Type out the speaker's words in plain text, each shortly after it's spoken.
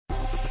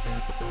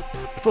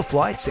For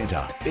Flight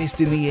Centre,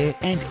 best in the air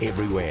and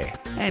everywhere.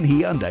 And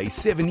Hyundai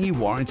 7-year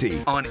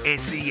warranty on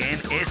SEN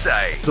SA.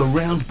 The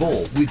Round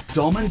Ball with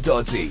Dom and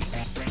Doddsy.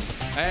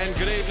 And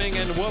good evening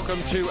and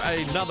welcome to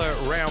another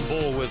Round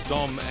Ball with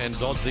Dom and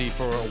Doddsy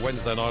for a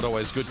Wednesday night.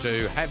 Always good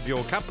to have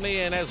your company,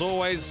 and as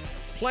always,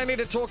 plenty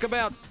to talk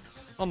about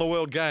on the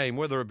World Game,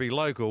 whether it be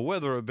local,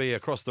 whether it be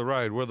across the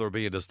road, whether it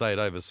be interstate,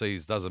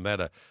 overseas, doesn't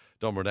matter.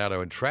 Dom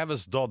Ronaldo and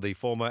Travis Dodd, the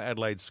former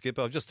Adelaide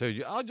skipper. I just heard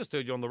you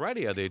on the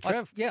radio there,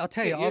 Trav. I'll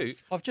tell you,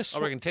 I've just I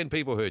reckon 10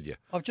 people heard you.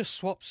 I've just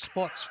swapped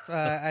spots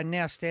and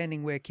now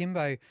standing where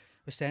Kimbo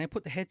was standing.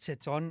 Put the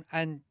headsets on,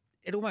 and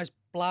it almost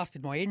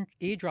blasted my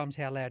eardrums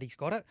how loud he's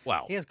got it.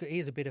 Wow. He has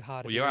a bit of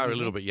hard. Well, you are a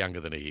little bit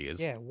younger than he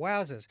is. Yeah,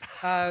 wowzers.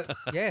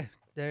 Yeah.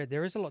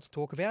 There is a lot to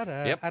talk about.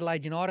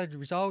 Adelaide United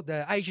result.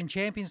 The Asian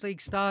Champions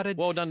League started.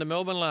 Well done to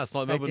Melbourne last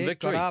night. Melbourne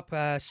victory. Got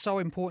up. So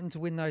important to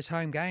win those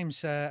home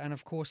games. And,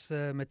 of course,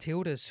 the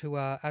Matildas, who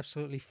are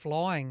absolutely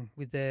flying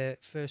with their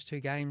first two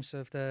games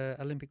of the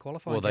Olympic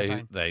qualifying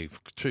campaign. They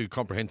two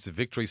comprehensive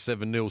victories,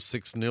 7-0,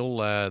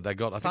 6-0. They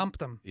got, thumped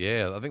them.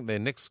 Yeah, I think their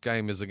next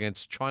game is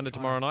against China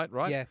tomorrow night,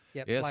 right?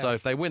 Yeah. So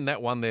if they win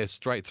that one, they're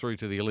straight through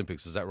to the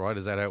Olympics. Is that right?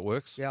 Is that how it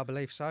works? Yeah, I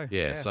believe so.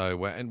 Yeah. So,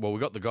 we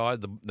got the guy,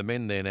 the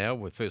men there now.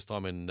 We're first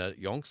time in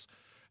Yonks.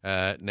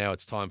 Now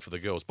it's time for the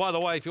girls. By the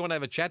way, if you want to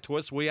have a chat to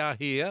us, we are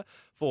here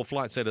for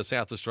Flight Centre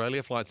South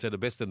Australia. Flight Centre,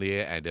 best in the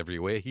air and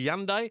everywhere.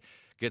 Hyundai,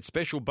 get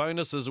special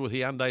bonuses with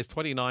Hyundai's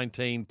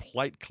 2019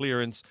 plate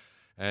clearance.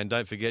 And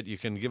don't forget, you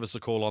can give us a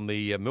call on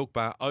the Milk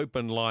Bar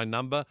open line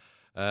number,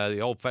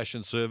 the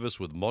old-fashioned service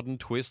with modern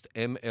twist,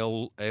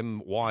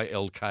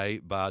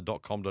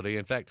 mylkbar.com.au.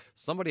 In fact,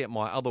 somebody at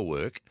my other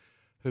work,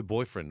 her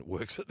boyfriend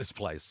works at this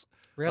place.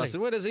 Really? I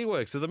said, where does he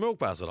work? So the Milk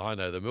Bar. I said, I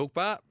know the Milk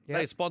Bar. Yep.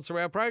 They sponsor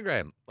our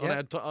program on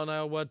our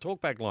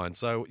talkback line.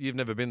 So you've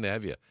never been there,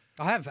 have you?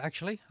 I have,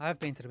 actually. I have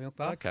been to the Milk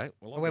Bar. Okay.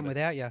 Well, I went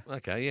without you.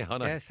 Okay, yeah, I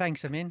know. Yeah,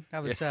 thanks, Amin.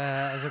 That was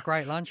a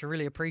great lunch. I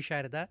really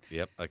appreciated that.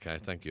 Yep, okay,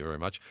 thank you very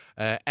much.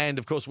 And,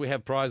 of course, we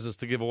have prizes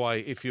to give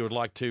away if you would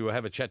like to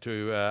have a chat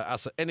to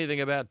us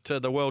anything about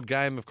the World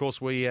Game. Of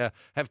course, we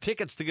have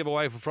tickets to give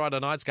away for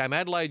Friday night's game.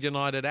 Adelaide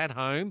United at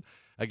home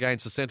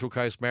against the Central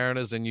Coast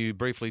Mariners, and you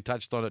briefly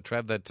touched on it,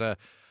 Trav, that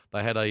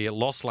they had a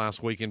loss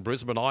last week in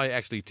Brisbane. I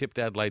actually tipped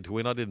Adelaide to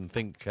win. I didn't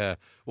think,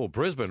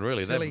 Brisbane,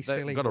 really.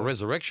 They've got a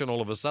resurrection all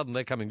of a sudden.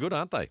 They're coming good,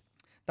 aren't they?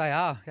 They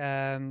are.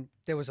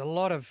 There was a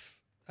lot of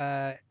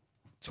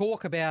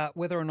talk about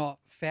whether or not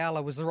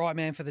Fowler was the right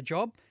man for the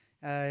job.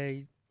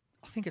 I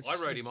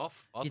wrote him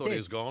off. I thought he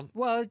was gone.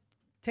 Well,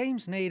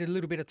 teams need a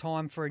little bit of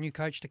time for a new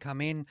coach to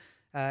come in,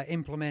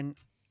 implement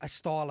a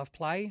style of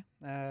play.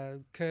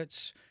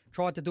 Kurtz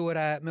tried to do it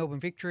at Melbourne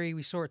Victory.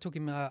 We saw it took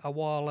him a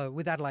while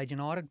with Adelaide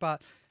United,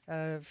 but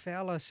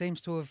Fowler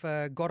seems to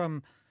have got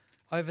him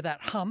over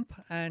that hump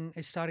and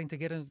is starting to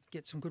get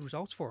some good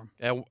results for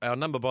him. Our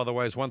number, by the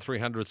way, is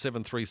 1300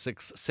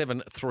 736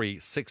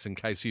 736, in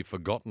case you've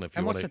forgotten.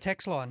 And what's the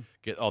text line?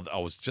 I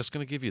was just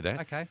going to give you that.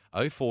 Okay.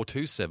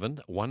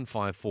 0427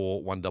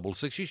 154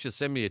 166. You should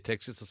send me a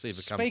text just to see if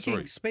it comes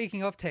through.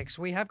 Speaking of text,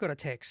 we have got a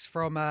text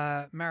from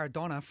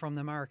Maradona from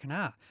the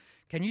Maracana.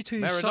 Can you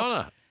two...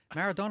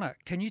 Maradona,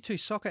 can you two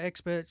soccer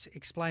experts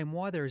explain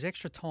why there is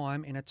extra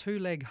time in a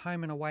two-leg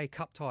home and away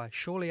cup tie?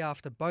 Surely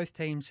after both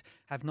teams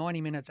have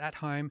 90 minutes at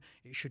home,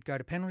 it should go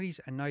to penalties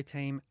and no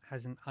team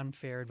has an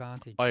unfair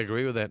advantage. I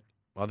agree with that.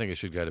 I think it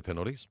should go to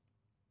penalties.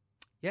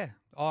 Done.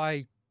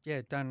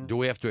 Do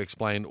we have to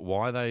explain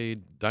why they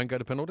don't go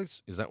to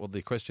penalties? Is that what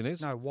the question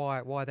is? No,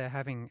 why they're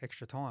having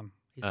extra time.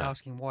 He's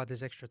asking why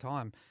there's extra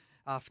time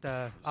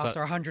after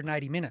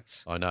 180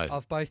 minutes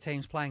of both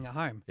teams playing at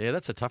home. Yeah,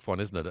 that's a tough one,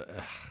 isn't it?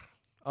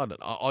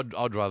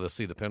 I'd rather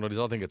see the penalties.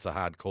 I think it's a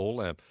hard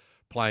call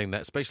playing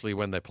that, especially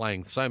when they're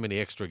playing so many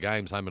extra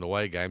games, home and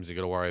away games. You've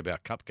got to worry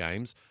about cup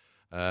games.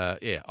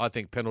 I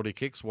think penalty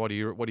kicks. What do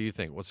you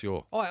think? What's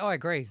your? I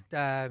agree.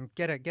 Get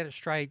it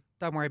straight.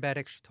 Don't worry about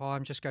extra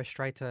time. Just go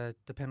straight to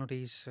the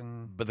penalties.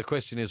 But the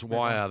question is,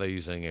 why are they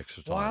using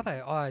extra time? Why are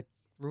they?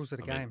 Rules of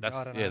the game. I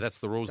don't know. Yeah, that's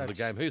the rules of the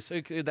game. Who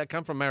did that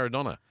come from?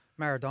 Maradona.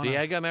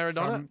 Diego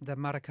Maradona from the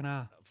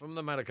Maracana. From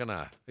the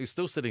Maracana. He's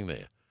still sitting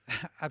there.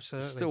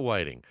 Absolutely. Still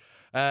waiting.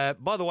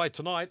 By the way,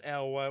 tonight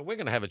we're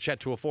going to have a chat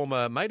to a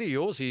former mate of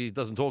yours. He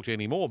doesn't talk to you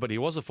anymore, but he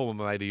was a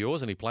former mate of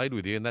yours and he played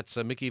with you, and that's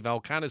Michael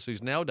Valkanis,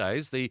 who's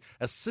nowadays the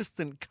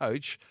assistant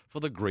coach for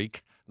the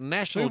Greek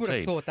national team. Who would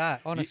have thought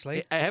that,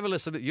 honestly? Have a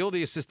listen. You're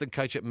the assistant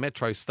coach at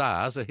Metro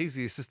Stars, and he's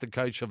the assistant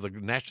coach of the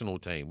national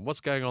team.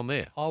 What's going on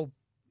there?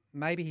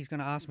 Maybe he's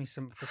going to ask me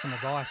for some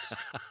advice.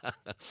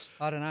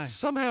 I don't know.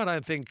 Somehow I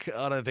don't think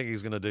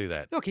he's going to do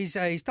that. Look,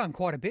 he's done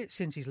quite a bit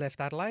since he's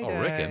left Adelaide.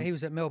 I reckon. He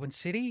was at Melbourne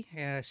City,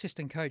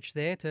 assistant coach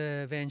there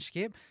to Van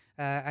Skip,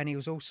 and he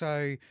was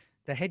also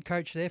the head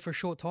coach there for a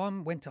short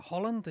time. Went to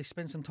Holland. He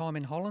spent some time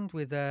in Holland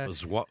with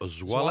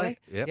Zwale.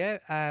 Yep.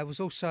 Yeah, was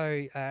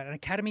also an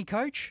academy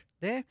coach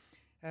there.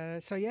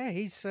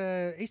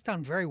 He's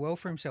done very well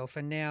for himself,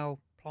 and now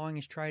plying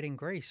his trade in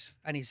Greece.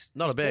 And he's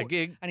not a bad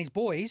gig. And his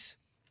boys.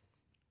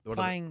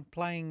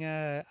 Playing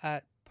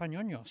at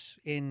Panionios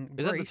in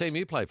Is Greece. that the team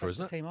you play for, That's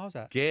isn't the it? team I was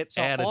at. Get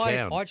out of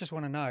town. I just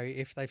want to know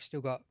if they've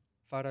still got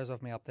photos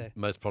of me up there.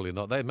 Most probably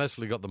not. They've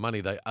mostly got the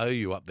money they owe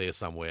you up there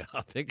somewhere,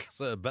 I think.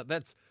 So, but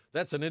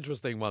that's an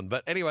interesting one.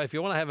 But anyway, if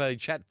you want to have a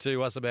chat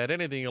to us about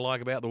anything you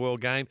like about the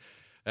World Game,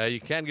 you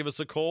can give us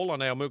a call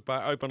on our Milk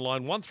Bar open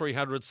line,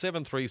 1300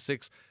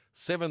 736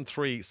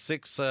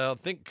 736. I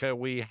think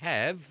we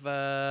have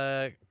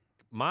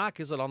Mark.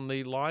 Is it on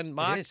the line?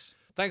 Mark, It is.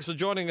 thanks for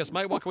joining us,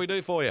 mate. What can we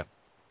do for you?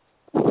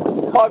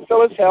 Hi,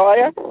 fellas. How are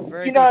you?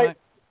 Very you good, know, mate.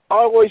 I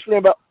always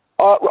remember.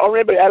 I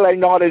remember Adelaide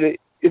United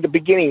at the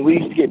beginning. We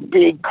used to get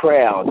big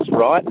crowds,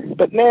 right?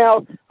 But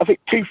now I think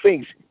two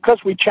things: because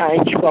we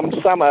changed from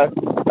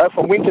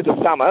winter to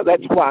summer.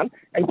 That's one,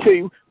 and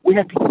two, we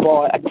have to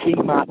buy a key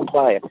mark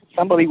player,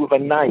 somebody with a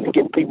name to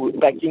get people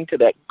back into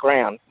that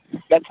ground.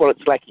 That's what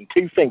it's lacking.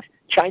 Two things: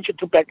 change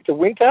it back to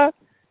winter,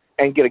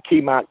 and get a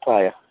key mark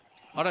player.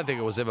 I don't think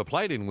it was ever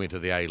played in winter,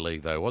 the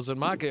A-League, though, was it,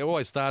 Mark? It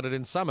always started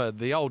in summer.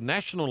 The old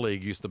National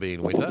League used to be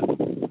in winter.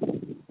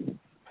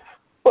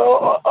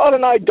 Well, I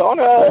don't know, Don.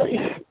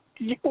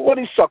 What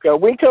is soccer, a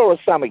winter or a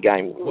summer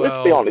game?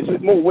 Let's be honest. Is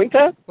it more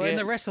winter? Well, in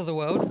the rest of the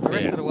world,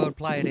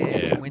 play it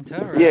in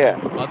winter. Yeah.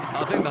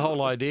 I think the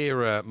whole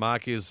idea,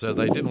 Mark, is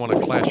they didn't want to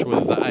clash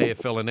with the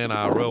AFL and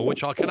NRL,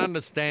 which I can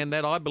understand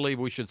that. I believe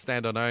we should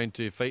stand on our own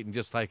 2 feet and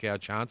just take our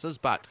chances.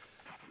 But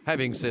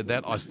having said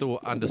that, I still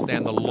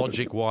understand the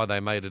logic why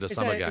they made it a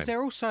summer game. Is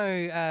there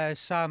also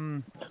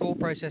some thought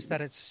process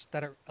that it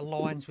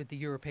aligns with the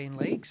European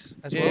leagues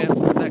as Yeah,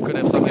 well? that could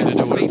have something to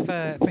do with it.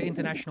 FIFA for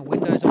international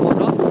windows and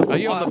whatnot. Are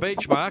you on the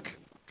beach, Mark?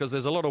 Because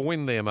there's a lot of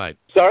wind there, mate.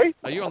 Sorry?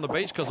 Are you on the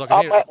beach? Because I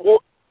can hear...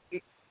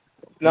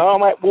 No,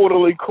 I'm at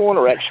Waterloo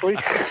Corner, actually.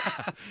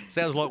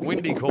 Sounds like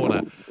windy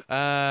corner.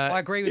 I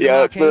agree with the Yeah,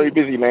 marquee. it's very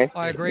busy, man.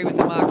 I agree with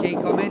the marquee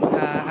comment.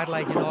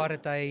 Adelaide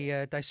United,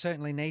 they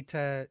certainly need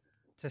to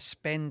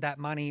spend that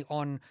money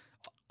on,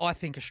 I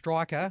think, a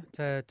striker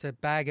to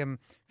bag him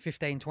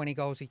 15, 20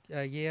 goals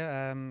a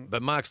year.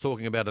 But Mark's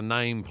talking about a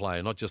name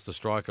player, not just a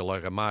striker,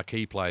 like a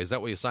marquee player. Is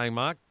that what you're saying,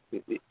 Mark?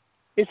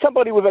 It's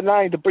somebody with a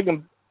name to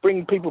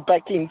bring people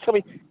back in.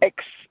 Somebody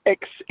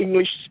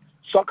ex-English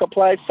soccer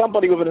player,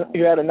 somebody who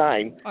had a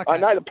name. Okay. I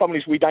know the problem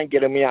is we don't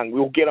get them young.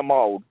 We'll get them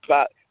old.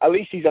 But at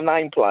least he's a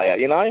name player,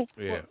 you know?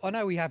 Yeah. Well, I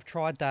know we have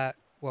tried that.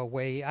 Well,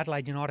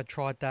 Adelaide United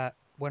tried that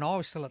when I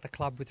was still at the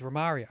club with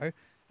Romario.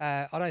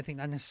 I don't think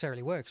that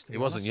necessarily works. He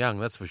wasn't young,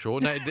 that's for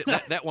sure. No,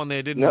 that one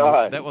there didn't.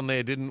 No. That one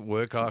there didn't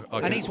work.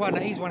 And he's one of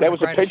That the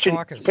was a greatest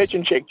strikers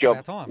pension check job.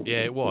 of our time. Yeah,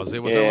 it was.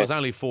 It was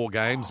only 4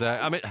 games.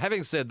 I mean,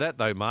 having said that,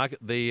 though, Mark,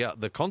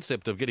 the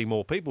concept of getting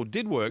more people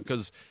did work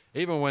because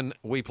even when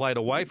we played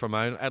away from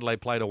home,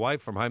 Adelaide played away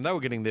from home, they were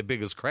getting their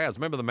biggest crowds.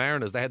 Remember the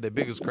Mariners? They had their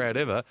biggest crowd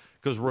ever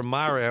because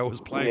Romario was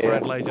playing for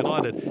Adelaide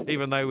United,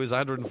 even though he was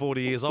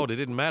 140 years old. It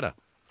didn't matter.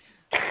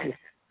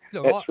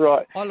 Look, That's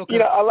right. I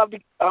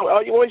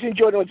always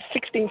enjoyed it. With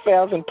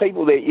 16,000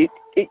 people there.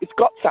 It's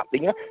got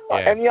something. Huh?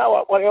 Yeah. And you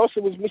know what else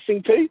it was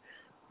missing too?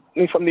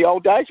 From the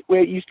old days,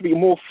 where it used to be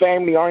more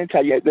family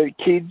oriented. You had the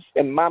kids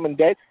and mum and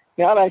dad.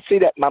 Now I don't see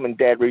that mum and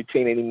dad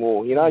routine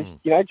anymore. You know,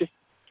 just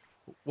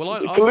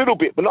it's a little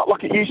bit, but not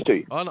like it used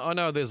to. I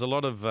know there's a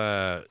lot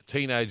of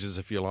teenagers,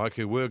 if you like,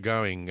 who were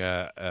going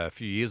a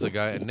few years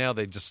ago, and now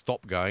they just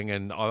stopped going.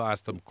 And I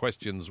asked them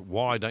questions: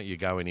 why don't you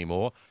go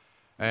anymore?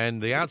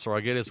 And the answer I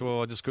get is,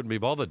 well, I just couldn't be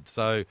bothered.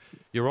 So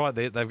you're right,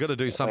 they've got to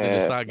do something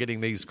to start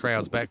getting these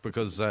crowds back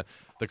because the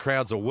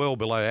crowds are well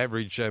below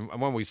average. And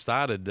when we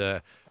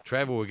started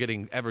travel, we're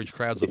getting average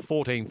crowds of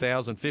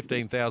 14,000,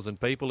 15,000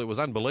 people. It was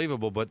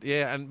unbelievable. But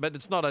but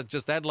it's not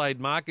just Adelaide,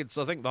 Mark. It's,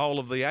 I think, the whole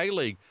of the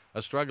A-League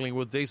are struggling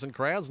with decent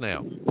crowds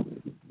now.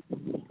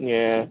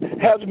 Yeah.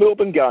 How's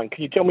Melbourne going?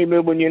 Can you tell me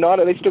Melbourne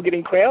United, are they still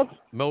getting crowds?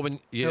 Melbourne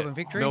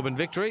Victory. Melbourne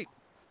Victory?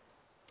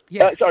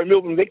 Yeah.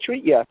 Melbourne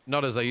Victory, yeah.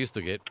 Not as they used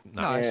to get.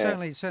 No,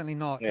 certainly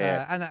not.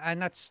 Yeah. And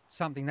that's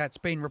something that's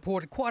been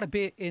reported quite a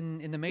bit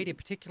in the media,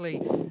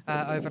 particularly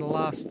over the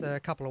last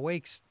couple of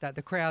weeks, that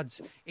the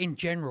crowds in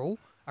general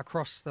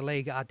across the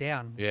league are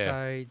down. Yeah.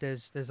 So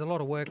there's a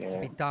lot of work to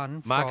be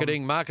done.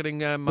 Marketing,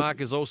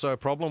 Mark, is also a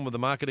problem with the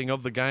marketing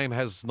of the game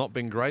has not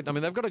been great. I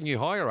mean, they've got a new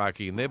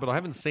hierarchy in there, but I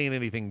haven't seen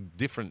anything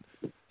different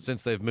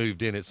since they've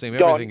moved in. It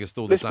seems everything is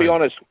still the same. Let's be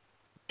honest.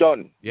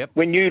 Don, Yep.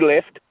 When you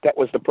left, that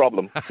was the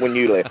problem. When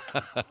you left.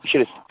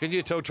 Can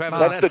you tell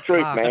Travis That's that? the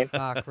truth, man.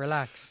 Mark,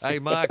 relax. Hey,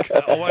 Mark,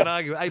 I won't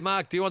argue. Hey,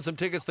 Mark, do you want some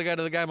tickets to go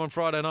to the game on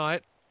Friday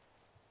night?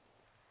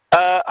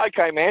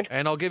 Okay, man.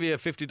 And I'll give you a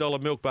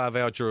 $50 Milk Bar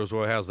voucher as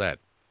well. How's that?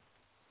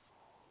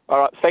 All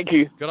right, thank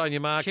you. Good on you,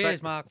 Mark.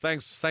 Cheers, Mark.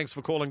 Thanks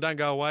for calling. Don't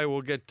go away.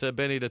 We'll get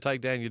Benny to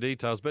take down your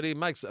details. But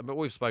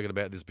we've spoken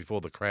about this before.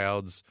 The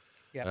crowds,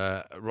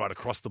 right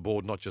across the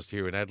board, not just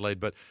here in Adelaide.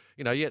 But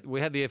we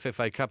had the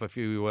FFA Cup a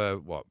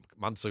few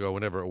months ago,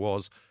 whenever it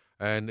was,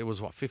 and it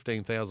was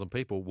 15,000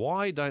 people.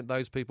 Why don't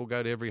those people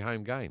go to every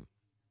home game?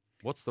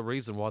 What's the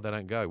reason why they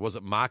don't go? Was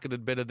it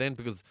marketed better then?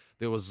 Because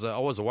there was I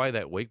was away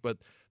that week, but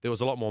there was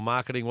a lot more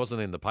marketing, wasn't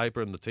there, in the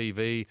paper and the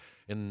TV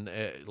and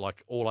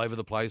all over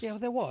the place. Yeah, well,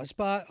 there was,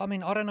 but I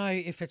mean, I don't know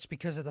if it's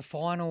because of the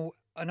final.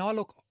 And I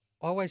look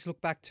I always look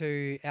back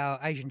to our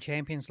Asian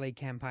Champions League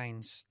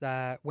campaigns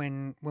that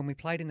when we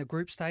played in the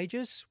group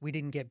stages, we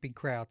didn't get big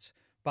crowds.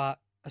 But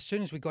as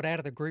soon as we got out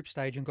of the group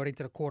stage and got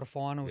into the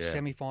quarterfinals,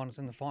 semi-finals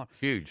and the final.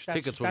 Huge.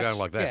 Tickets were going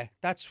like that. Yeah,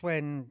 that's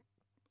when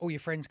all your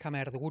friends come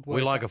out of the woodwork.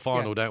 We like a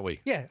final, don't we?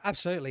 Yeah,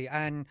 absolutely.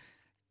 And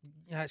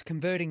it's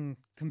converting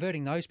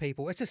those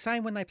people. It's the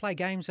same when they play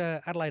games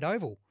at Adelaide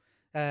Oval.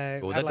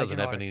 Well, that doesn't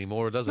happen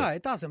anymore, does it? No,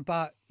 it doesn't.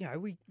 But,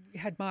 we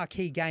had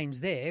marquee games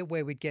there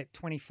where we'd get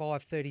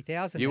 25,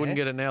 30,000 You wouldn't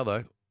get it now,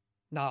 though.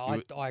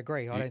 No, I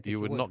agree. I don't think you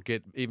would not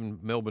get even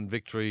Melbourne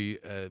Victory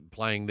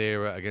playing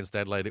there against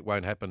Adelaide. It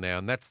won't happen now,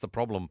 and that's the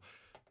problem.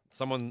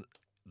 Someone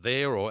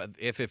there or at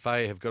the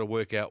FFA have got to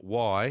work out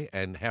why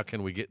and how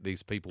can we get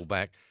these people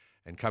back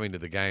and coming to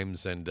the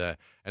games and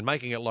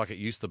making it like it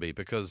used to be.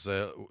 Because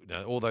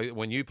although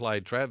when you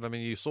played, Trav, I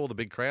mean, you saw the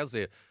big crowds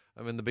there.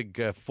 I mean, the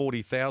big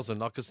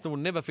 40,000. I can still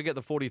never forget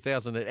the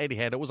 40,000 that Eddie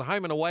had. It was a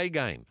home and away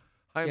game.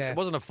 It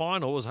wasn't a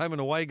final. It was a home and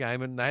away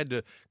game, and they had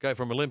to go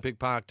from Olympic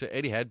Park to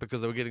Etihad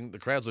because the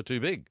crowds were too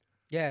big.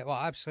 Yeah, well,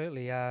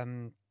 absolutely.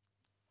 There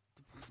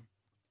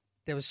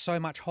was so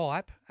much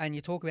hype, and you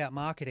talk about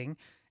marketing.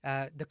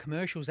 The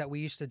commercials that we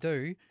used to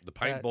do, the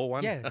paintball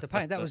one,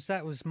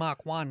 that was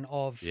Mark 1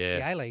 of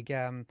the A League.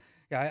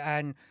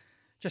 And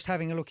just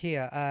having a look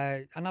here,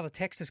 another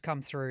text has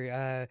come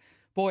through.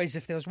 Boys,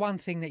 if there was one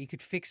thing that you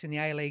could fix in the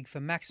A League for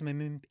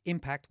maximum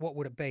impact, what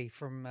would it be?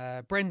 From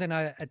Brendan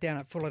down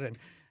at Fullerton.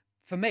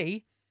 For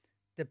me,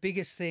 the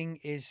biggest thing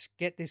is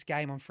get this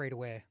game on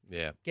free-to-air.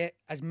 Yeah. Get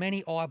as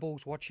many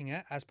eyeballs watching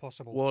it as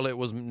possible. Well, it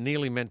was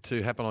nearly meant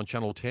to happen on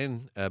Channel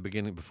 10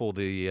 beginning before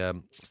the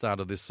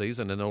start of this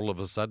season, and all of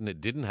a sudden it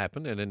didn't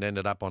happen, and it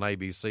ended up on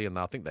ABC, and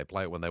I think they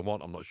play it when they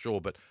want. I'm not sure,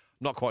 but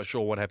not quite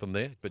sure what happened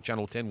there. But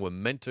Channel 10 were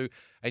meant to,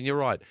 and you're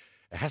right.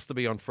 It has to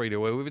be on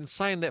free-to-air. We've been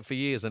saying that for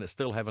years, and it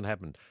still hasn't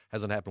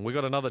happened. We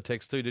got another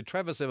text too. Did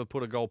Travis ever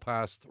put a goal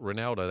past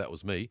Ronaldo? That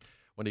was me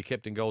when he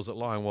kept in goals at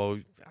line. Well,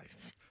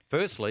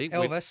 firstly,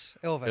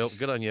 Elvis,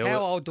 good on you. How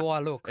old do I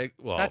look?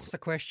 That's the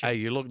question. Hey,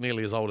 you look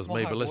nearly as old as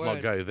me, but let's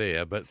not go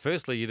there. But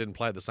firstly, you didn't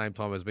play at the same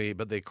time as me.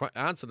 But the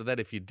answer to that,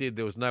 if you did,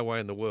 there was no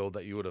way in the world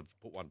that you would have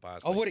put one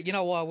past me. I would. You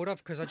know why I would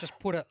have? Because I just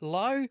put it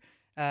low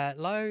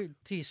to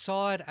your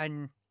side,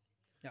 and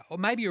or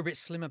maybe you're a bit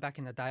slimmer back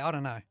in the day. I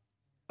don't know.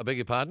 I beg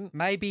your pardon?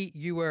 Maybe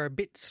you were a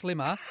bit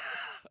slimmer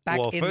back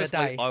in the day. Well,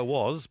 firstly, I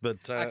was,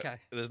 but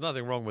there's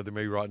nothing wrong with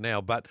me right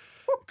now. But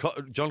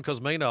John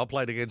Cosmino, I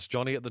played against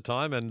Johnny at the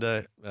time, and,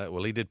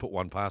 he did put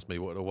one past me.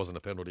 It wasn't a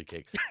penalty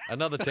kick.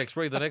 Another text.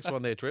 Read the next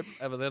one there, Trip.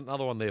 Have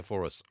another one there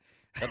for us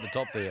at the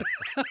top there.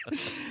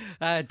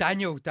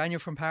 Daniel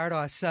from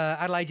Paradise.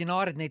 Adelaide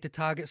United need to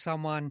target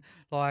someone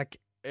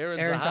like Aaron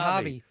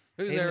Zahavi.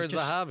 Who's Aaron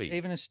Zahavi?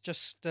 Even as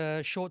just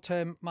a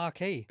short-term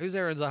marquee. Who's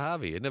Aaron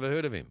Zahavi? I've never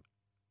heard of him.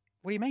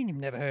 What do you mean you've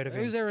never heard of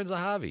him? Who's Aaron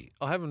Zahavi?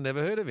 I haven't never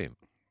heard of him.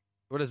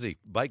 What is he?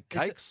 Bake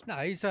cakes?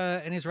 He's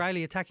an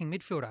Israeli attacking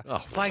midfielder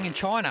playing in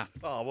China.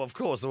 Oh, well, of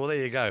course. Well, there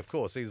you go. Of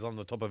course, he's on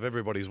the top of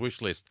everybody's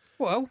wish list.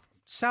 Well,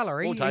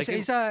 salary. He's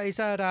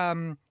at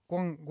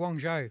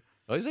Guangzhou.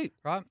 Oh, is he?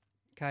 Right.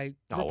 Okay.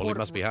 Oh, well, he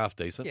must be half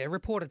decent. Yeah,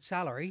 reported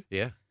salary.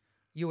 Yeah.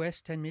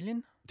 US 10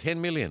 million.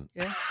 10 million?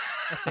 Yeah.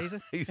 A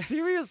season. Are you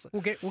serious?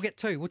 We'll get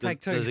two. We'll take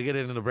two. Does he get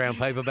it in a brown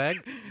paper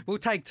bag? We'll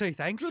take two,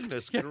 thanks.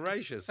 Goodness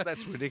gracious,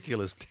 that's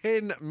ridiculous.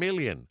 10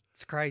 million.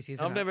 It's crazy,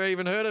 isn't it? I've never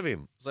even heard of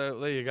him. So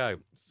there you go.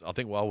 I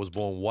think I was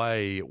born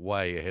way,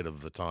 way ahead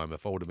of the time.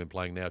 If I would have been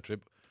playing now,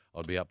 Trip,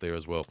 I'd be up there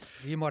as well.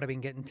 You might have been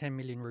getting 10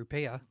 million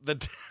rupiah.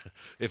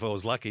 If I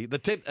was lucky. The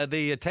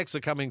texts are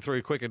coming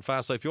through quick and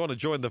fast, so if you want to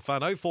join the fun,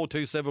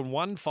 0427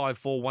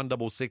 154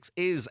 166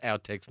 is our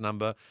text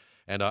number.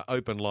 And our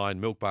open line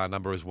milk bar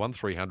number is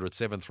 1300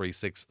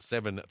 736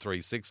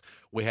 736.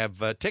 We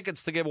have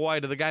tickets to give away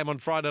to the game on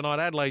Friday night.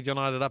 Adelaide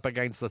United up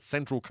against the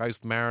Central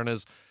Coast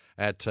Mariners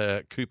at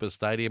Cooper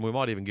Stadium. We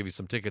might even give you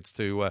some tickets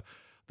to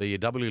the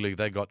W League.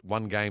 They got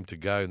one game to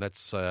go, and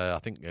that's, I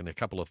think, in a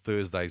couple of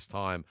Thursdays'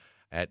 time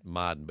at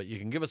Marden. But you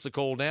can give us a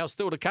call now.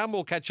 Still to come,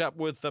 we'll catch up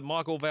with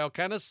Michael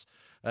Valkanis.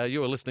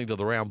 You are listening to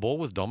The Round Ball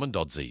with Dom and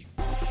Doddsy.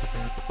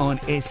 On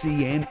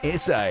SEN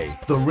SA,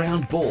 The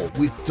Round Ball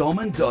with Dom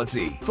and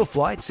Doddsy. For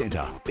Flight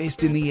Centre,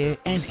 best in the air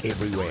and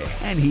everywhere.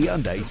 And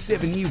Hyundai's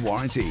 7-year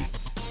warranty.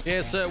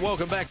 Yes,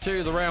 welcome back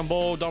to The Round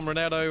Ball. Dom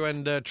Ronaldo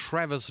and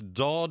Travis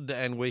Dodd.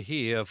 And we're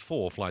here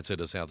for Flight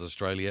Centre South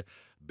Australia.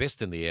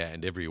 Best in the air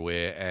and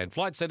everywhere. And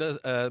Flight Centre,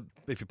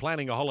 if you're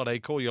planning a holiday,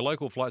 call your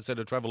local Flight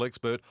Centre travel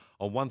expert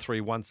on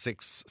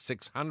 1316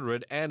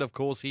 600. And, of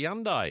course,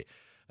 Hyundai.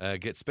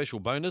 Get special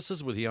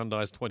bonuses with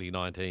Hyundai's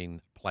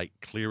 2019 plate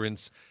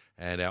clearance.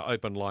 And our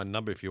open line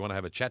number, if you want to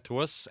have a chat to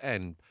us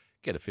and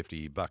get a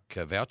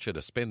 $50 voucher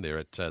to spend there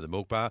at the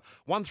Milk Bar,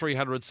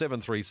 1300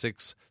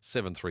 736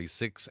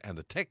 736. And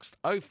the text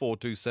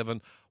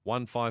 0427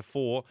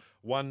 154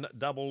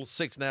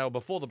 166. Now,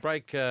 before the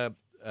break,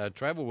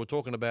 Travel, we're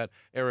talking about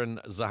Aaron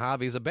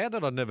Zahavi. Is it bad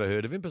that I've never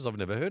heard of him? Because I've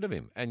never heard of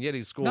him. And yet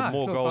he's scored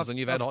more goals than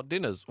you've had hot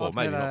dinners. Well,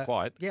 maybe not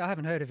quite. Yeah, I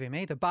haven't heard of him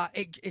either. But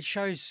it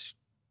shows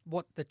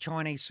what the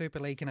Chinese Super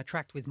League can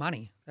attract with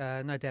money.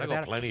 No doubt They've about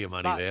got it. plenty of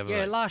money But, there, haven't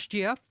yeah,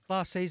 they?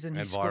 last season,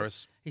 And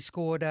virus. he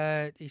scored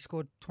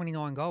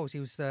 29 goals.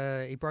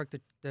 He broke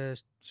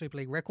the Super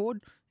League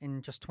record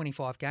in just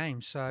 25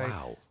 games. So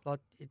Wow. like,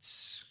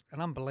 it's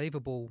an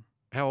unbelievable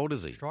How old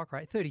is he? strike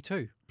rate.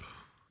 32.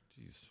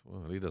 Jeez,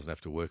 well, he doesn't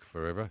have to work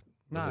forever.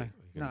 does No, he?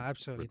 He no, can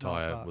absolutely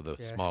retire not. with a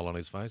Yeah. smile on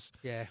his face.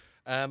 Yeah.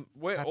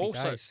 We're Happy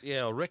also, days.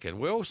 I reckon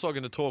we're also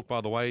going to talk.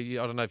 By the way,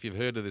 I don't know if you've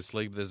heard of this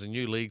league. But there's a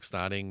new league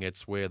starting.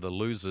 It's where the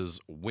losers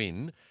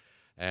win,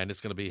 and it's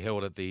going to be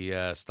held at the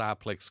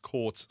Starplex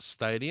Courts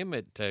Stadium.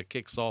 It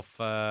kicks off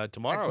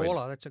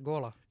tomorrow. That's a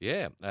Gawler.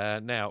 Yeah.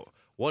 Now,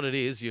 what it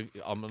is,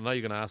 I know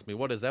you're going to ask me,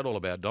 what is that all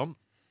about, Dom?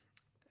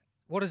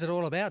 What is it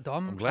all about,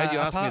 Dom? I'm glad you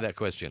asked me that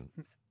question.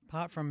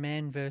 Apart from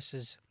man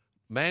versus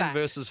Man fat.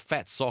 versus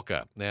fat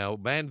soccer. Now,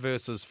 man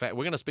versus fat.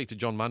 We're going to speak to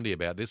John Mundy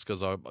about this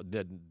because I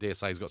dare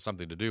say he's got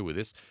something to do with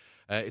this.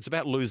 It's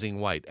about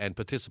losing weight and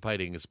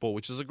participating in sport,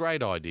 which is a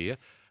great idea.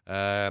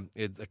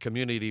 It's a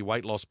community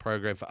weight loss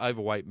program for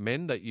overweight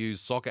men that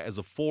use soccer as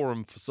a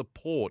forum for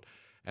support.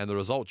 And the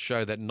results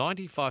show that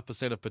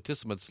 95% of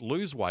participants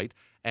lose weight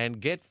and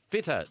get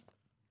fitter.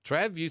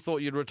 Trav, you thought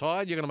you'd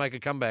retired. You're going to make a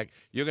comeback.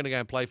 You're going to go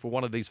and play for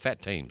one of these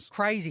fat teams.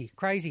 crazy.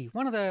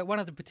 One of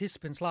the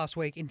participants last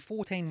week, in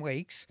 14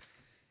 weeks,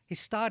 his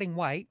starting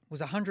weight was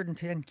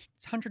 110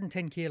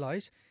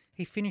 kilos.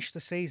 He finished the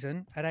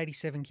season at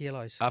 87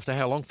 kilos. After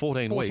how long?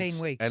 14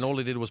 weeks. And all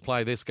he did was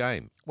play this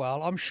game.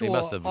 Well, I'm sure He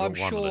must have I'm wanted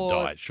sure, a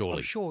diet, surely.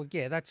 I'm sure.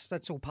 Yeah,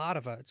 that's all part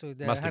of it. So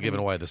Must have given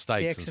away the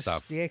steaks and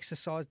stuff. The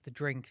exercise, the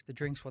drink. The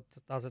drink's what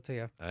does it to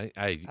you.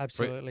 Hey,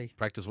 Absolutely.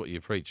 practice what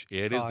you preach.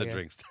 Yeah, it is the yeah.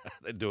 drinks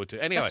that do it too.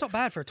 Anyway, That's not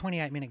bad for a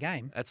 28-minute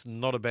game. that's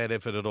not a bad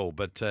effort at all.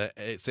 But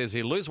it says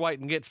here, lose weight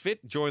and get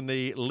fit. Join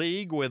the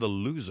league where the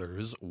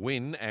losers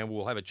win. And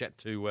we'll have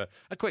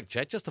a quick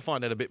chat just to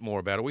find out a bit more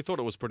about it. We thought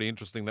it was pretty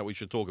interesting that we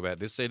should talk about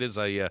this. It is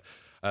a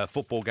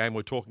football game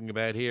we're talking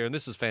about here, and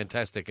this is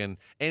fantastic. And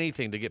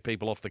anything to get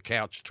people off the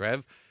couch,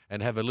 Trav,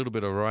 and have a little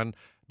bit of a run,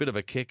 bit of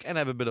a kick, and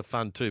have a bit of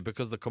fun too,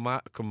 because the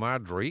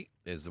camaraderie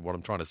is what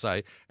I'm trying to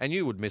say. And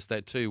you would miss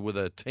that too with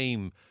a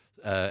team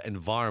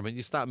environment.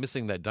 You start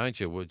missing that, don't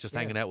you? We're just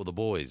hanging out with the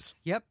boys.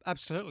 Yep,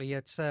 absolutely.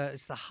 It's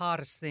the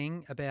hardest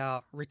thing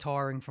about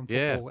retiring from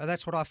Yeah. football. And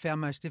that's what I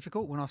found most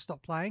difficult when I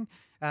stopped playing.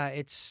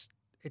 It's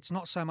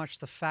not so much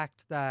the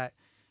fact that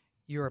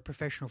you're a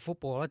professional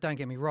footballer. Don't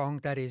get me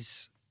wrong.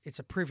 It's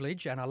a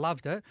privilege and I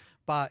loved it.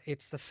 But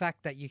it's the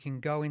fact that you can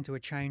go into a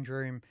change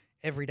room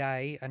every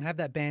day and have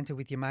that banter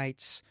with your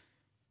mates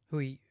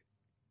and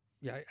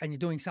you're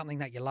doing something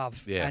that you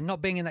love. Yeah. And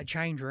not being in that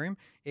change room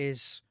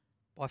is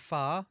by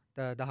far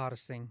the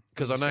hardest thing.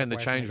 Because I know in the Step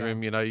away from change the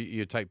room, game.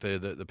 you take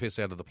the piss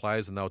out of the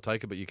players and they'll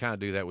take it, but you can't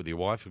do that with your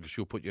wife because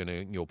she'll put you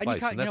in your And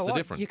place, and that's the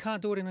difference. You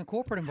can't do it in a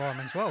corporate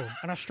environment as well.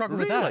 And I struggle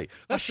with Really? that.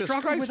 That's I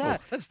struggle with disgraceful.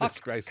 that. That's Like,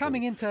 disgraceful.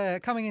 Coming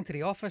into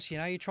the office,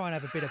 you try and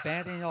have a bit of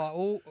banter, and you're like,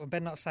 oh, I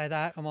better not say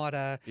that. I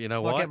might, You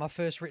know might what? get my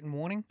first written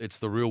warning. It's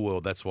the real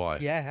world, that's why.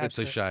 Yeah, it's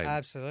a shame.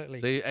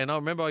 Absolutely. See, and I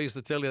remember I used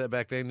to tell you that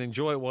back then,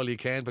 enjoy it while you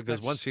can,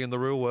 because once you're in the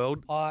real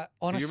world, I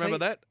honestly, do you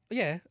remember that?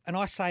 Yeah, and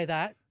I say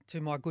that to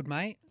my good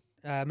mate,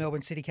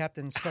 Melbourne City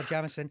captain Scott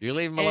Jamieson. You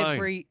leave him alone.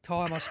 Every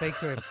time I speak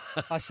to him,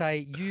 I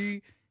say, you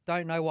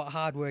don't know what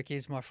hard work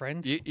is, my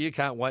friend. You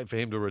can't wait for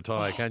him to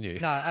retire, can you?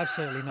 No,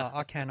 absolutely not.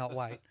 I cannot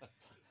wait.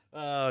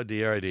 Oh,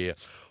 dear, oh, dear.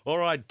 All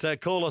right,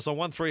 call us on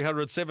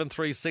 1300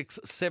 736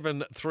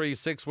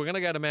 736. We're going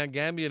to go to Mount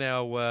Gambier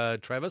now,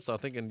 Travis, I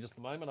think in just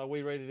a moment. Are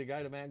we ready to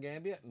go to Mount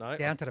Gambier? No.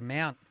 Down to the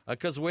Mount.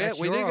 Because we That's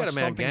do your go to old Mount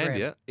stomping Gambier.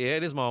 ground. Yeah,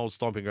 it is my old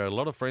stomping ground. A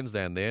lot of friends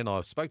down there, and I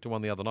spoke to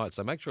one the other night.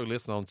 So make sure you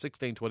listen on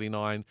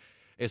 1629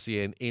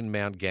 SEN in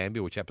Mount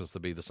Gambier, which happens to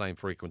be the same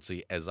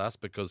frequency as us,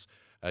 because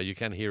you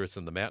can hear us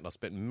in the mountain. I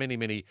spent many,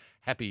 many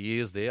happy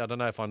years there. I don't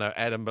know if I know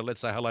Adam, but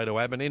let's say hello to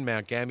Adam in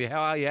Mount Gambier. How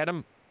are you,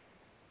 Adam?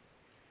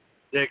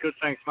 Yeah, good,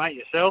 thanks, mate.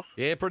 Yourself?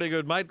 Yeah, pretty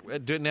good, mate.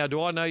 Now,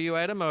 do I know you,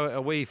 Adam?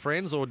 Are we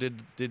friends, or do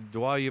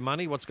I owe you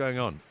money? What's going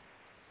on?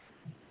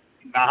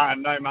 Nah,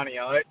 no money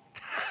owed.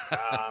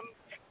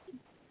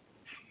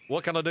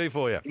 What can I do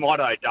for you? Might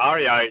owe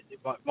Dario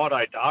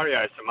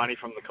some money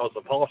from the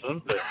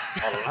Cosmopolitan, but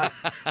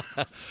I don't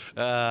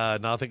know.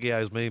 No, I think he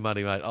owes me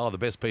money, mate. Oh, the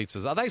best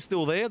pizzas. Are they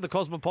still there, the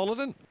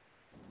Cosmopolitan?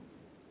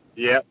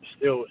 Yep,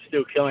 still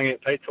killing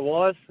it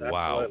pizza-wise.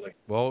 Wow. Absolutely.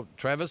 Well,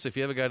 Travis, if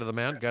you ever go to the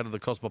Mount, go to the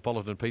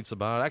Cosmopolitan Pizza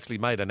Bar. I actually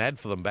made an ad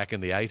for them back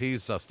in the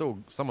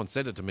 80s. Someone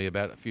sent it to me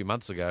about a few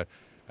months ago,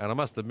 and I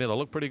must admit I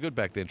looked pretty good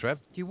back then, Trav.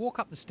 Do you walk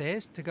up the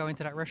stairs to go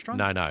into that restaurant?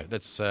 No.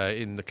 That's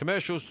in the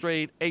Commercial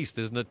Street East,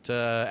 isn't it,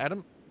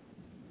 Adam?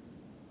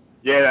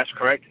 Yeah, that's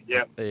correct.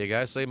 Yep. There you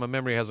go. See, my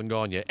memory hasn't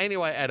gone yet.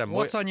 Anyway, Adam.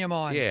 What's on your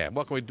mind? Yeah,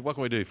 what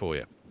can we do for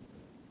you?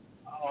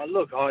 Oh,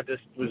 look, I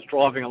just was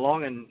driving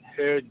along and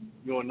heard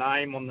your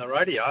name on the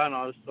radio, and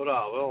I just thought,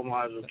 I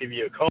might as well give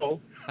you a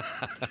call,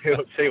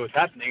 see what's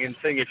happening, and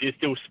seeing if you're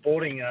still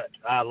sporting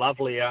a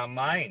lovely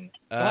Maine.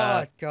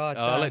 Oh, God.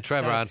 I'll let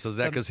Trevor answer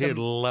that, because he'd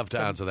love to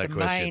answer that the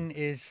question. Maine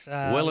is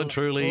well and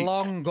truly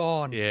long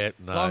gone. Yeah,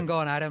 no. Long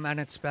gone, Adam, and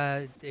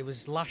it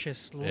was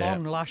luscious,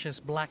 luscious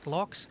black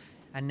locks.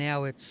 and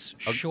now it's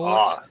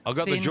short. I've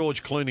got the thin.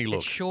 George Clooney look.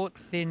 It's short,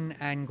 thin,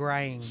 and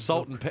greying.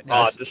 Salt and pepper.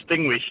 Oh,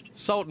 distinguished.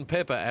 Salt and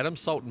pepper, Adam.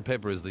 Salt and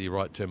pepper is the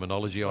right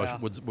terminology I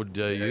would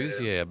use.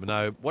 Yeah, but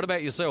no. What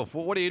about yourself?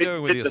 What are you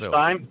doing with yourself?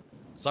 The same.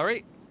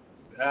 Sorry?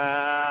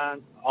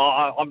 I'm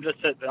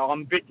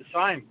a bit the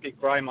same, bit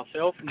grey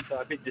myself, and so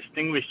a bit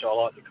distinguished, I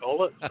like to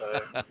call it.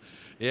 So.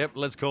 Yep,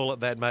 let's call it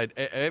that, mate.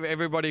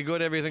 Everybody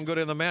good? Everything good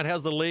in the Mount?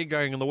 How's the league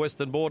going in the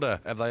Western Border?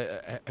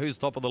 Who's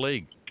top of the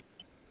league?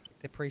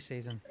 They're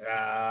pre-season.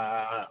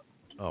 Oh,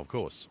 of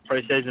course.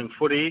 Pre-season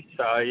footy,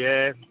 so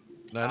yeah.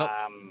 No, not...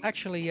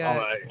 Actually,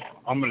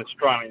 I'm an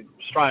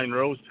Australian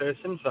rules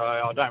person, so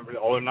I don't really.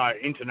 I know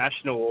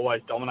international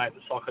always dominate the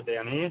soccer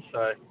down here.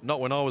 So not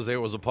when I was there. It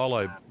was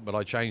Apollo, but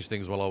I changed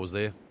things while I was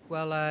there.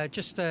 Well,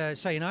 just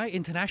so you know,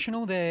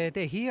 international, they're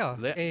here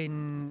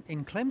in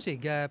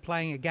Clemzig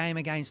playing a game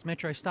against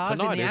Metro Stars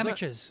tonight, in the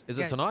amateurs. Is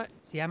it tonight?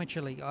 It's the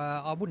amateur league.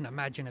 I wouldn't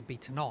imagine it'd be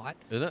tonight.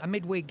 Is it? A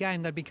midweek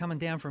game, they'd be coming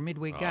down for a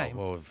midweek game.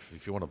 Well,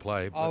 if you want to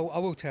play. I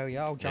will tell you.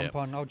 I'll jump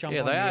on.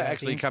 Yeah, they are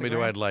actually coming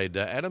to Adelaide,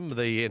 Adam,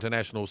 the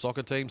international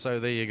soccer team. So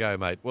there you go,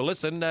 mate. Well,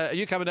 listen, are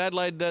you coming to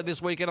Adelaide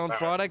this weekend on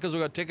Friday? Because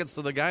we've got tickets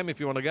to the game if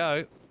you want to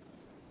go.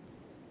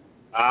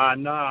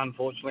 No,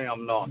 unfortunately,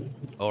 I'm not.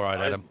 All right,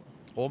 Adam.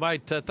 Well,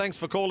 mate, thanks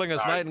for calling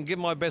us, mate, and give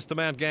my best to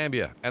Mount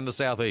Gambier and the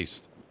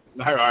Southeast.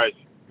 No worries.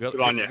 Good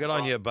on you. Good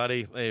on you,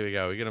 buddy. There we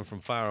go. We get them from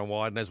far and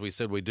wide, and as we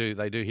said,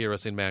 they do hear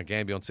us in Mount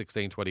Gambier on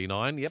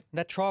 1629. Yep.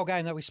 That trial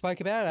game that we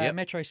spoke about,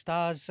 Metro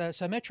Stars.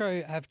 So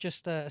Metro have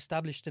just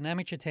established an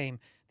amateur team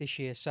this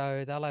year,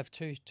 so they'll have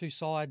two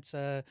sides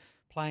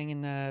playing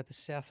in the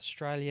South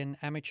Australian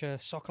Amateur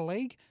Soccer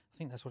League. I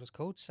think that's what it's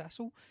called,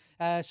 SASL.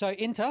 So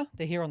Inter,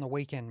 they're here on the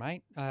weekend,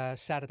 mate.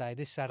 This Saturday.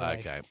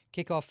 Okay.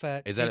 Kick-off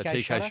at Is that a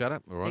TK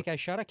Shutter? All right. TK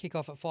Shutter,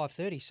 kick-off at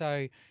 5:30.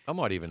 So I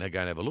might even go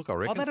and have a look, I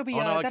reckon. that'll be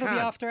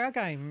after our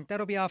game.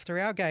 That'll be after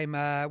our game.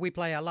 We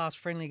play our last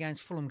friendly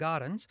against Fulham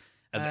Gardens.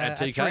 At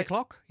TK? At 3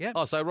 o'clock, yeah.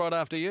 Oh, so right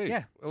after you?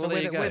 Yeah. Well, So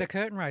there we're the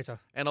curtain raiser.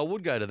 And I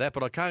would go to that,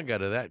 but I can't go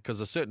to that because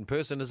a certain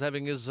person is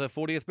having his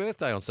 40th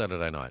birthday on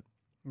Saturday night.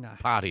 No.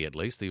 Party, at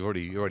least. He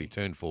already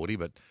turned 40,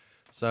 but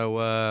so...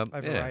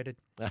 Overrated.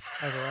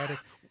 Overrated.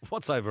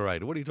 What's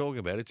overrated? What are you talking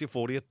about? It's your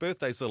 40th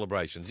birthday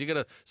celebrations. You're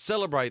going to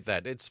celebrate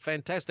that. It's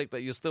fantastic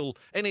that you're still...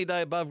 Any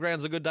day above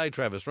ground's a good day,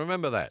 Travis.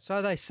 Remember that. So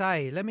they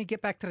say. Let me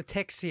get back to the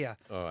text here.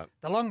 All right.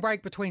 The long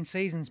break between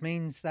seasons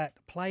means that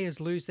players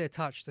lose their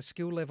touch. The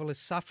skill level is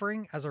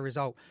suffering as a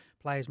result.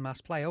 Players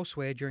must play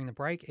elsewhere during the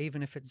break,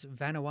 even if it's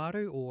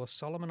Vanuatu or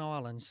Solomon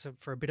Islands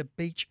for a bit of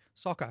beach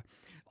soccer.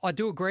 I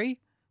do agree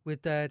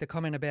with the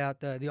comment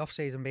about the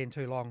off-season being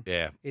too long.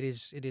 Yeah. It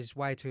is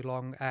way too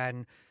long,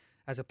 and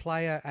as a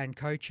player and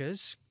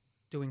coaches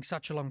doing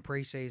such a long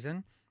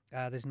pre-season,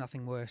 there's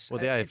nothing worse. Well,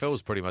 the AFL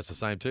is pretty much the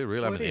same too,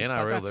 really. I mean, the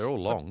NRL, they're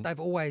all long. They've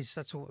always,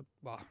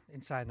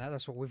 in saying that,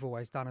 that's what we've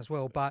always done as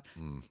well. But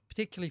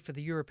particularly for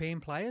the European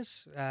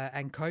players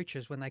and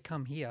coaches, when they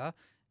come here,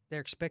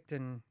 they're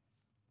expecting,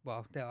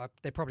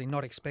 they're probably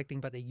not expecting,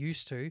 but they're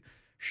used to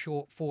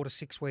short 4 to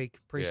 6 week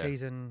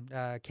pre-season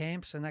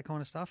camps and that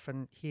kind of stuff.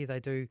 And here they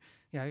do,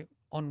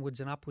 onwards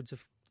and upwards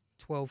of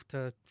 12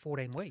 to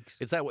 14 weeks.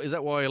 Is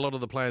that why a lot of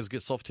the players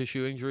get soft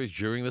tissue injuries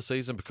during the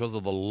season because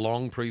of the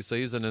long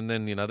pre-season, and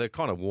then they're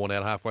kind of worn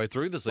out halfway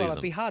through the season? Well,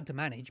 it'd be hard to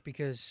manage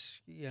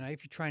because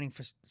if you're training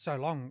for so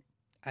long,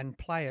 and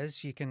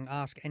players, you can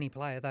ask any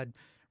player, they'd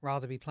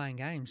rather be playing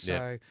games.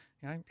 So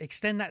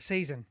extend that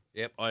season.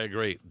 Yep, I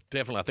agree.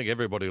 Definitely, I think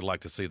everybody would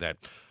like to see that.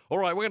 All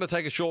right, we're going to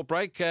take a short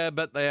break,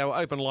 but our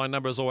open line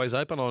number is always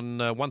open on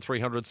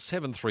 1300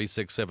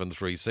 736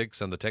 736,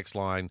 and the text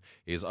line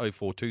is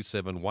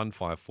 0427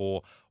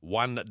 154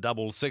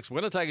 166. We're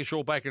going to take a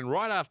short break, and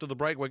right after the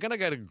break, we're going to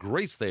go to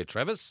Greece there,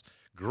 Travis.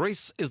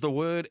 Greece is the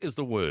word,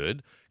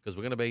 because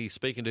we're going to be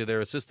speaking to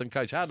their assistant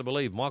coach. Hard to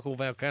believe, Michael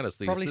Valkanis,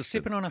 the probably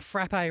assistant. Sipping on a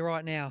frappe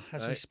right now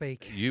as we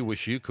speak. You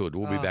wish you could.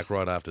 We'll be back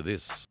right after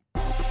this.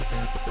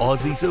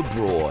 Aussies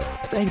abroad.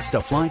 Thanks to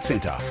Flight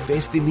Centre.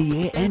 Best in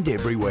the air and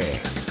everywhere.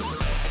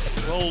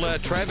 Well,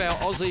 Trav, our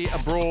Aussie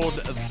abroad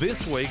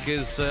this week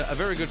is a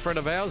very good friend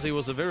of ours. He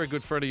was a very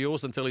good friend of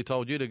yours until he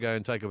told you to go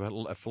and take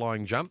a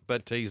flying jump.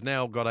 But he's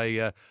now got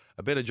a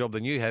better job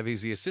than you have.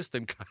 He's the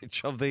assistant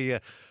coach of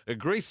the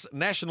Greece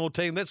national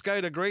team. Let's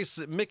go to Greece.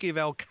 Mickey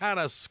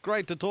Valkanis.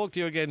 Great to talk to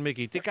you again,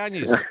 Mickey.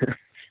 Tikanis.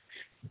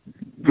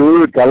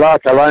 Good.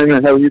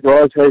 Kalina. How are you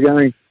guys? How are you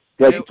going?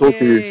 Great to talk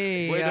to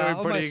you. We're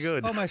doing pretty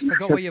good. Almost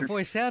forgot what your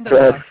voice sounded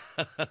like.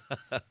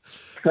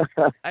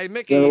 Hey,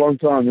 Mickey. It's been a long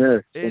time,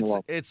 yeah.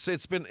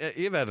 It's been.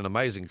 You've had an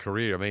amazing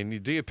career. I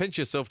mean, do you pinch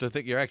yourself to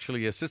think you're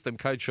actually assistant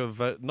coach of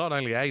not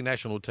only a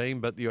national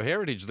team but your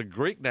heritage, the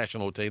Greek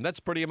national team? That's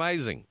pretty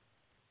amazing.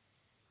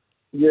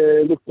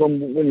 Yeah, look, when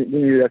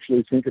you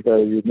actually think about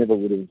it, you never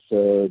would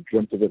have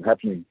dreamt of it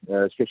happening.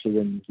 Especially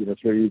when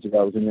 3 years ago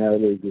I was in our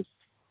league with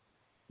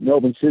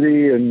Melbourne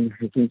City, and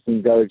things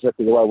didn't go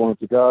exactly the way I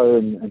wanted to go,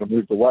 and I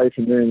moved away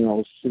from there, and I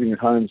was sitting at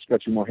home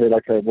scratching my head.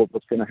 Okay,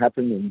 what's going to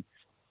happen? And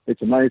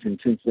it's amazing.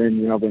 Since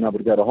then, I've been able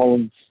to go to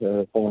Holland,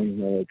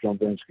 following John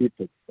Van's skip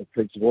at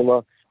Pete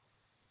Zavala.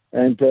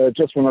 And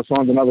just when I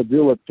signed another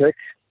deal at Tech,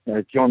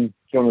 John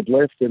had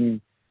left,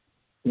 and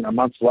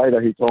months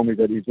later he told me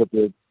that he's got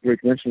the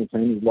Greek national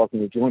team. He'd like me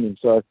to join him.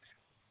 So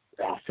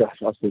I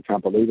still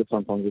can't believe it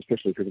sometimes,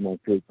 especially because of my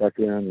Greek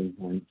background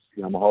and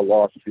my whole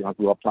life. I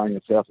grew up playing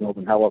at South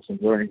Melbourne Hellas and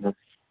wearing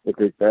the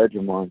Greek badge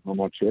on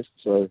my chest.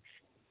 So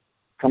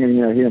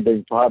coming out here and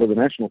being part of the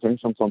national team,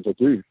 sometimes I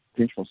do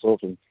pinch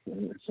myself and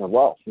say,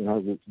 wow,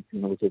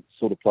 with the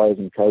sort of players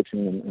and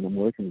coaching and I'm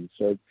working with.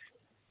 So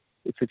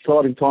it's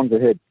exciting times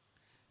ahead.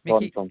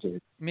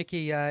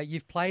 Mickey,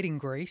 you've played in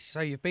Greece,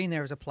 so you've been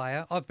there as a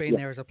player. I've been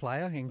there as a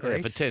player in Greece.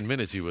 Yeah, for 10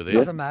 minutes you were there.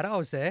 Doesn't matter, I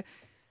was there.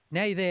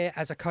 Now you're there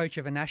as a coach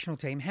of a national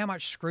team. How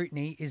much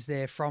scrutiny is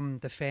there from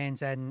the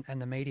fans and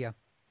the media?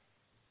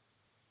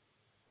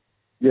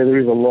 Yeah, there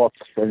is a lot,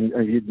 and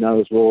you'd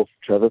know as well,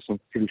 Travis. I'm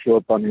pretty sure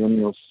at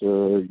Banyonios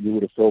you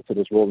would have felt it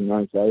as well in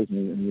those days,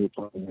 and you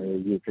were playing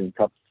the European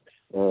Cup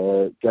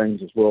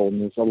games as well,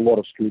 and there's a lot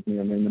of scrutiny.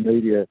 I mean, the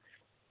media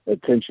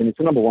attention, it's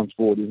the number one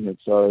sport, isn't it?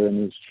 So,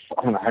 and there's,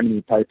 I don't know how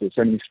many papers,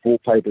 how many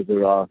sport papers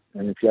there are,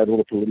 and if you had all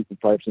the political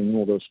papers and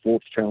all the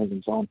sports channels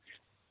and so on.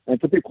 And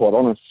to be quite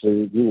honest,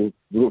 we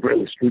were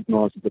really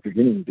scrutinised at the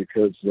beginning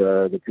because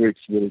the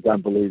Greeks really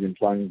don't believe in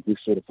playing this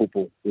sort of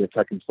football, the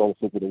attacking style of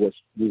football that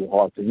we were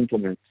hired to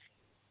implement.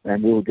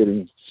 And we were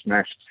getting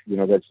smashed.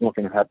 That's not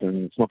going to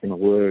happen. It's not going to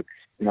work.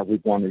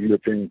 We've won the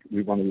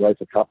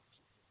UEFA Cup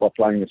by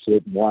playing a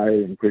certain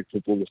way, and Greek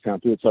footballers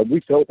can't do it. So we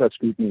felt that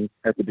scrutiny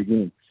at the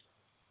beginning.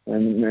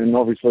 And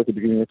obviously at the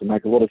beginning we had to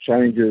make a lot of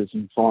changes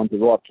and find the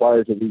right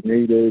players that we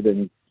needed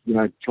and,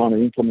 trying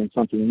to implement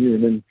something new.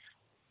 And then,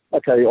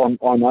 okay,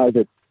 I know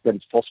that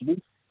it's possible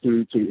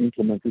to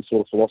implement this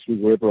sort of philosophy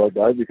wherever I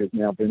go, because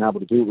now I've been able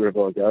to do it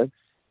wherever I go.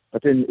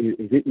 But then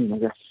it hit me, I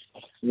guess,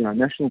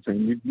 national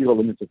team, you've got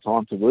limited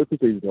time to work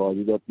with these guys.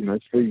 You've got,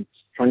 3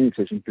 training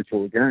sessions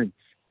before the game.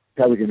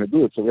 How are we going to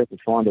do it? So we have to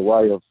find a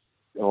way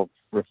of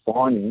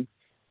refining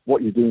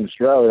what you do in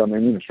Australia. I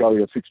mean, in Australia,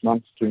 you have 6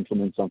 months to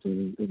implement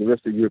something. In the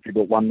rest of Europe, you've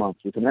got 1 month.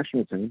 With the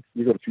national team,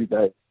 you've got a few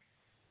days.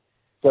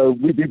 So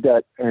we did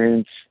that,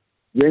 and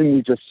then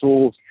we just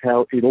saw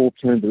how it all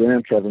turned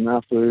around, Trevor. And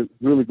after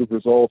really good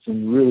results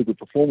and really good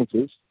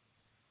performances,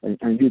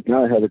 and you'd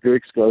know how the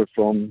Greeks go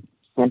from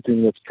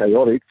something that's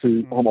chaotic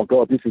to, oh my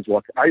God, this is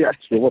like Ajax.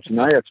 We're watching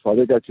Ajax play.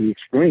 They go to the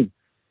extreme.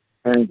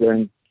 And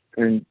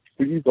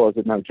for you guys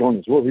that know John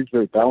as well, he's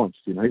very balanced.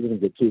 He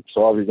doesn't get too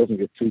excited. He doesn't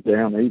get too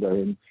down either.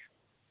 And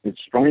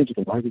it's strange at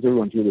the moment because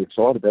everyone's really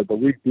excited about it, but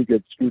we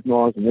get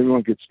scrutinised and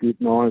everyone gets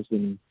scrutinised,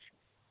 and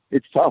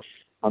it's tough.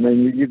 I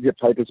mean, you get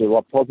papers that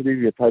are positive,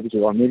 you get papers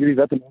that are negative.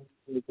 At the moment,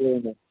 we're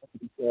doing the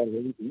side of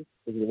everything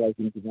because of the way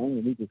things are going,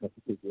 and we just have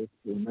to keep it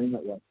to remain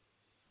that way.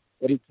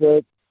 But it's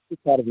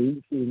part of the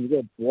industry, and you've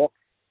got to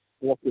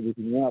block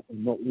everything out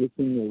and not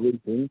listen or read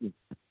for anything.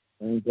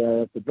 And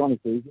for Johnny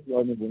Caesar, I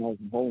remember when I was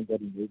in Holland, I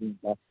didn't read him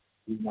back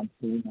 2 months,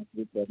 I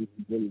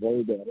didn't really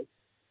worry about it.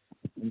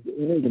 And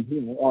even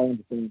here, I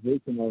understand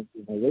Greek and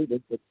I read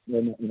it, but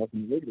I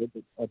can read it,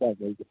 but I don't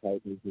read the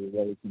papers or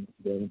read it.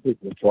 And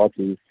people try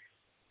to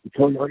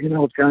tell you,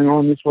 what's going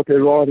on, this is what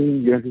they're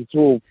writing.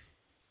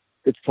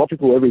 It's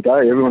topical every day.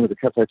 Everyone at the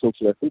cafe talks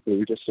about football.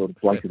 We just sort of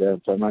blank it out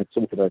and say, mate,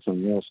 talk about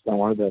something else. Don't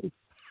worry about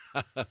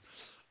it.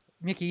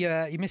 Mickey,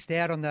 you missed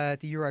out on the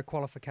Euro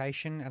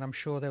qualification, and I'm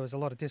sure there was a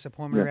lot of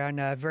disappointment around.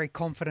 Very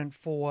confident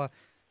for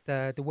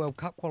the World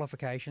Cup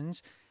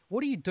qualifications.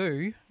 What do you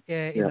do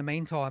in the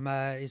meantime?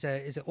 Is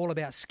it all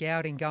about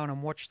scouting, going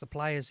and watch the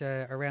players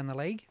around the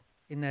league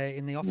in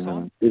the off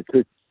time?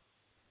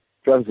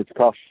 Travis, it's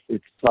tough.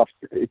 It's tough.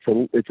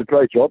 It's a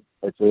great job.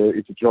 It's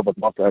a job I'd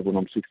love to have when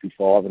I'm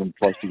 65 and I'm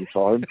close to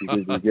retirement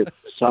because we get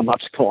so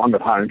much time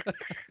at home.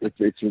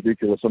 It's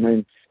ridiculous. I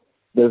mean,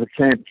 there's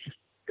a camp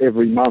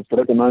every month, but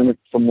at the moment,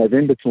 from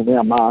November till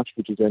now March,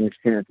 which is our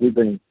next camp, we've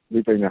been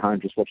at home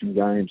just watching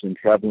games and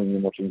travelling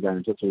and watching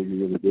games. That's all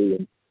you really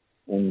do.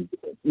 And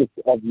look,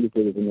 I've used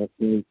it as an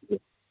opportunity to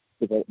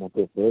develop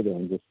myself further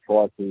and just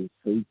try to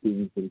see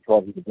things and try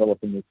to develop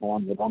in the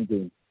time that I'm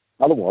doing.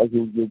 Otherwise,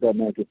 you'll go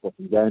mad just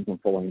watching games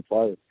and following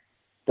players.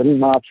 But in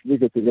March, we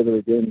get together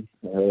again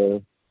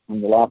on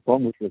the last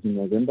time, which was in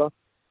November,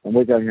 and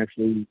we're going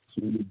actually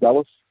to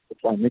Dallas to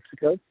play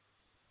Mexico,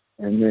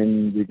 and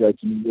then we go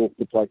to New York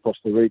to play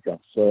Costa Rica.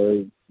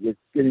 So we're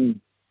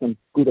getting some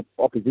good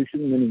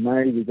opposition. And then in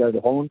May, we go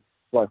to Holland,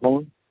 play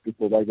Holland,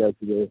 before they go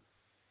to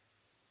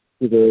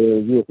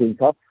the European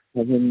Cup.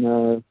 And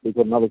then we've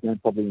got another game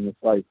probably in the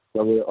States.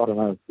 So I don't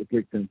know, the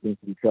Greek team seems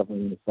to be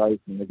travelling in the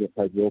States and they get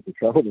paid well to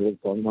travel there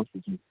all the time,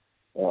 which is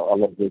I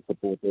love their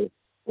support there.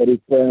 But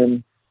it's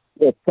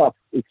tough.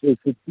 It's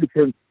a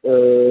different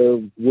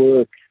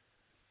work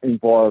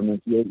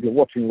environment. You're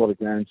watching a lot of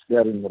games,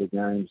 scouting a lot of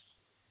games,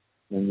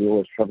 and you're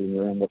always travelling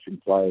around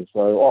watching players.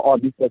 So I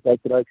miss that day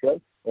today,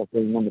 Trev, of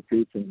being on the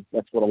pitch, and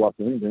that's what I like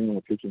doing, being on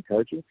the pitch and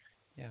coaching.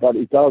 Yeah. But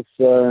it does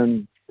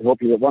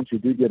help you that once you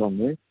do get on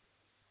there,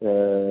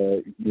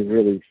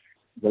 you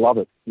love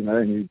it,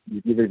 and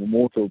you give even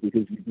more to it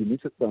because you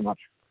miss it so much.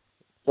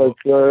 So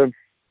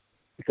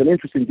it's an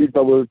interesting gig,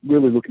 but we're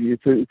really looking.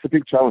 It's a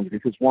big challenge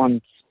because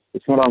one,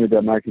 it's not only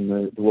about making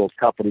the World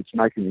Cup, but it's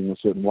making it in a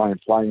certain way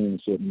and playing in a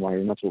certain way,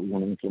 and that's what we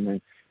want to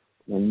implement.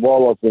 And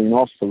while I've been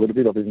off a little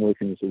bit, I've been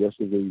working with the rest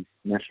of the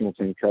national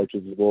team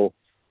coaches as well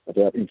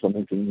about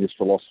implementing this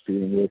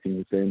philosophy and working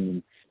with them.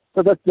 And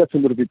so that's a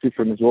little bit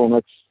different as well,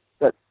 and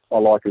that I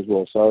like as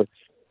well. So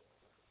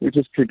we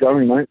just keep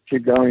going, mate.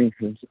 Keep going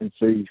and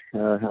see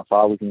how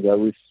far we can go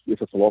with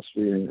a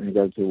philosophy and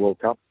go to the World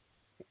Cup.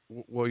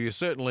 Well, you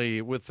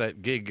certainly, with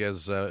that gig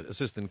as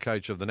assistant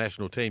coach of the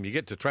national team, you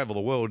get to travel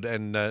the world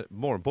and,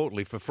 more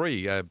importantly, for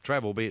free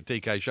travel, be it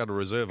TK Shuttle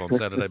Reserve on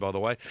Saturday, by the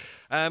way.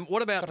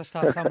 What about? Got to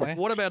start somewhere.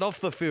 What about off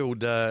the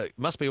field?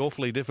 Must be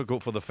awfully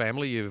difficult for the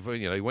family.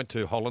 You went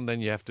to Holland,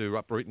 then you have to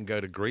uproot and go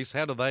to Greece.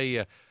 How do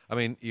they? I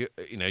mean,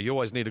 you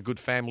always need a good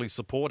family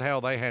support. How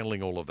are they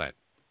handling all of that?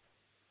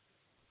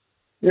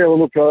 Yeah, well,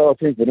 look, I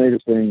think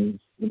Vanita's been,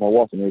 my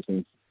wife Vanita's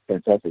been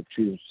fantastic.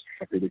 She was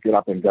happy to get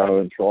up and go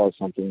and try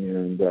something,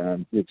 and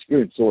the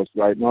experience was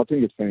great. And I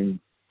think it's been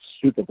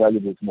super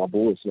valuable to my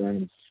boys.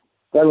 And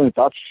they learn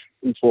Dutch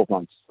in 12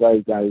 months.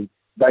 They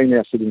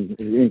now sit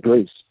in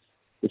Greece.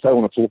 If they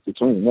want to talk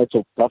between them, they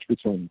talk Dutch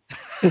between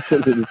them.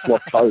 It's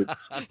like code.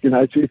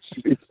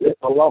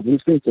 I love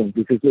listening to them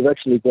because they've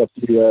actually got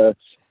the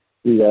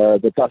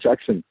Dutch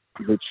accent,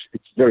 which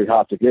it's very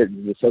hard to get.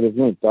 So they've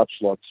learned Dutch,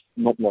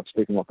 not like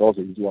speaking like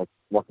Aussies,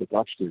 like the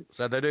Dutch do.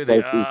 So they do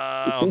the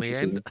on the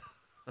end.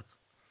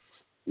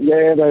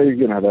 Yeah, they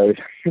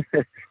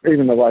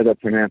even the way they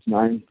pronounce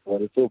names,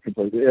 it's all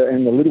completely.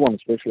 And the little one,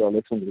 especially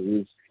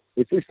Alexander,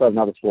 if he stayed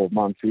another 12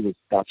 months, he was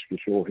Dutch for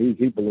sure. He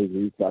believes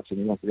he's Dutch, and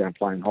he wants to go and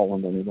play in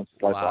Holland, and he wants to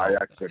play for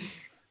Ajax, and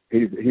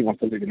he wants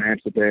to live in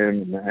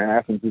Amsterdam, and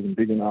Athens isn't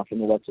big enough,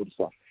 and all that sort of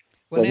stuff.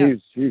 Well, so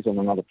he's on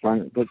another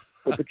planet, but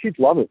the kids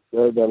love it.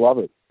 They love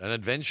it. An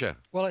adventure.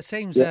 Well, it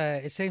seems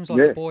like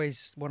the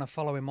boys want to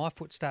follow in my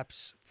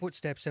footsteps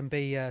and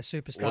be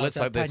superstars. Well, let's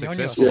hope they're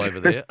successful over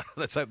there.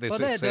 Let's hope they're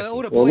successful.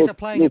 All the boys are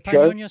playing at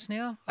Panionios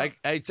now.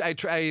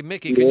 Hey,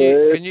 Mickey,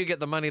 can you get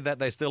the money that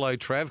they still owe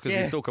Trav because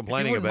he's still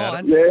complaining about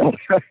it? Yeah,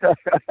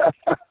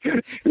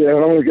 yeah. And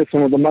I'm going to get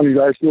some of the money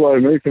they still owe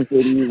me from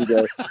 30 years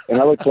ago.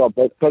 Another club,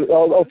 but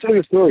I'll tell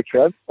you a story,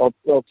 Trav. I'll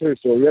tell you a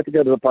story. We had to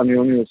go to the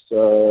Panionios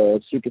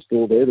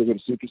superstore there. They've got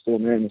a superstore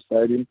now in the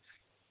stadium.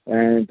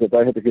 And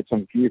they had to get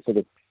some gear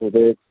for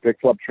their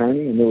club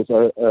training. And there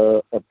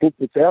was a book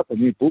that's out, a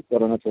new book. I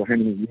don't know for how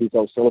many years I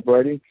was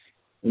celebrating.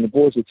 And the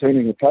boys were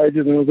turning the pages,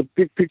 and there was a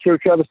big picture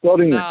of Travis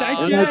Dodd in it.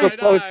 And they got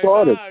so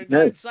excited. No,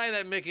 don't say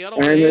that, Mickey. I don't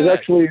want to hear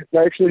that. They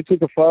actually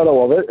took a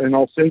photo of it, and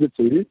I'll send it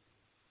to you.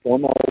 I'll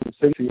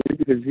send it to you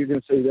because you're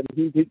going to see that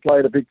he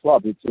played a big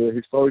club. It's a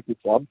historical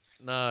club.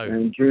 No.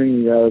 And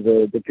during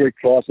the Greek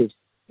crisis,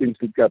 things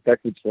did go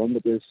backwards for them,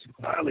 but they're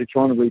slowly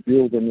trying to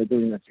rebuild, and they're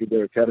doing that through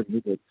their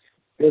academy. But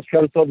yes,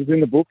 Travis Dodd is in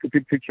the book, a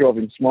big picture of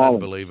him smiling.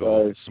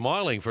 Unbelievable. So,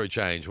 smiling for a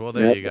change. Well,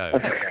 there you go.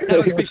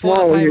 That was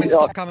before the payments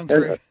stopped coming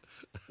through.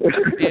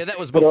 Yeah, that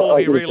was before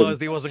he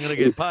realised he wasn't going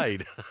to get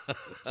paid.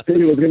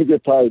 He was going to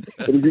get paid,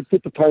 but if you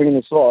put the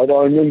payment aside,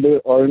 I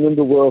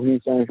remember well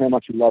him saying how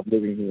much he loved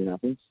living here in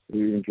Athens. He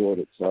enjoyed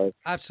it. So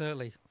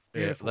absolutely.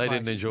 Yeah, they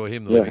didn't enjoy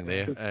him living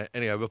there.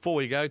 Anyway, before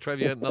we go, Trev,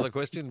 you had another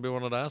question we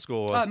wanted to ask?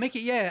 Or Mickey,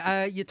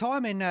 your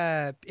time in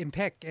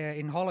PEC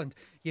in Holland,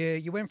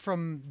 you went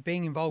from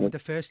being involved with the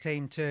first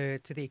team to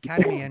the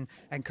academy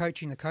and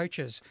coaching the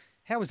coaches.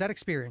 How was that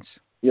experience?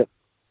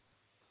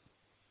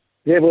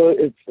 Yeah, well,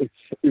 it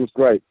was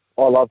great.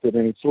 I loved it,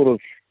 and it's sort of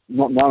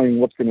not knowing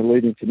what's going to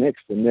lead into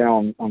next. And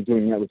now I'm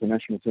doing that with the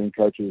national team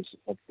coaches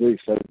of Greece.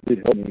 So it did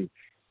help me,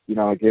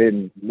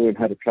 again, learn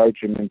how to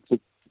coach and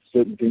put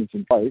certain things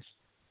in place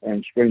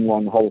and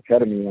streamline the whole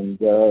academy. And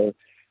it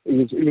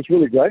was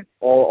really great.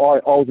 I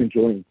was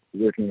enjoying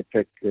working at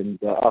PEC.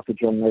 And after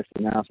John left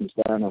and asked me to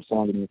stay and I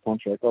signed him a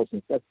contract, I was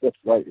thinking, that's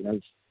great.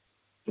 To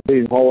be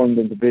in Holland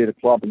and to be at a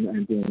club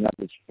and doing that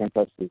was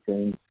fantastic.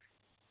 And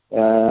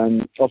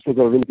I've still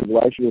got a really good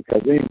relationship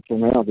with Kazim. So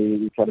now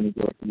the academy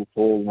director will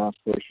call and ask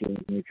questions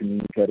and we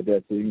communicate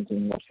about things,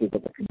 and I've still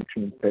got that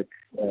connection with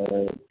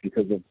PEC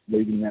because of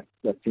leading that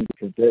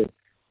syndicate there.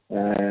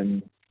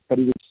 But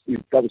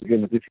that was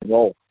again a different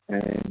role.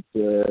 And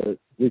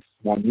with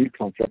my new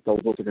contract, I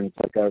was also going to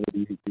take over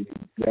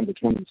the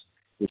under-20s,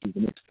 which is the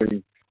next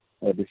team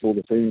before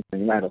the team.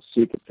 And they had a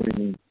super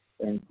team.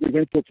 And we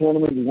went to a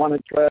tournament, we won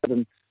at Trad,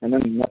 and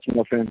then that's when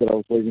I found that I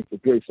was leaving for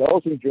Greece. So I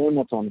was enjoying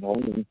my time at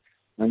Holland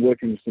and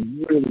working with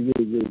some really,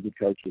 really, really good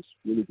coaches,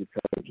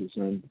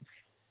 And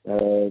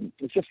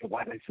it's just the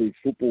way they see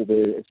football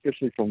there,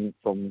 especially from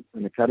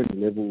an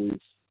academy level, is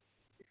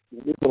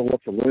we've got a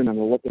lot to learn and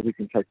a lot that we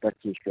can take back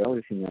to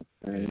Australia from that.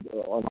 And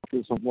I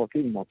feel something like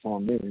even my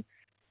time there,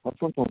 I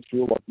sometimes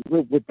feel like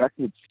we're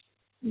backwards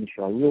in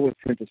Australia. We always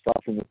tend to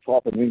start from the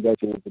top and then go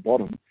towards the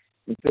bottom,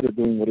 instead of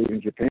doing what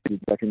even Japan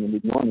did back in the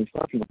mid-90s,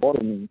 start from the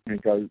bottom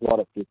and go right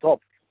up to the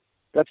top.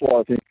 That's why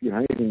I think,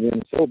 even the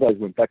NSL days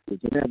went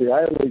backwards. And now the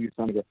AL League is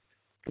starting to go,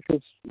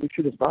 because we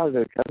should have started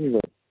at academy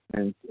level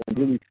and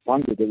really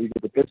funded that we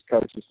got the best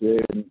coaches there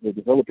and we're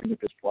developing the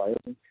best players.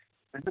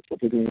 And that's what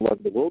they're doing all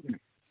over the world now.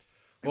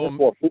 And that's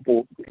why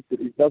football,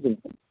 it doesn't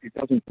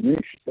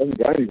diminish, it doesn't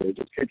go anywhere. It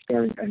just keeps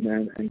going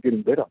and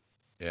getting better.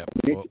 Yeah.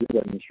 We need to do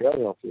that in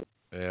Australia, I feel.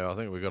 Yeah, I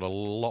think we've got a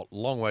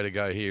long way to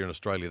go here in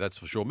Australia, that's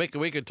for sure. Mick,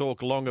 we could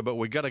talk longer, but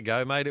we've got to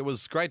go, mate. It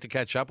was great to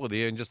catch up with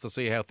you and just to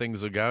see how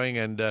things are going.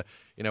 And,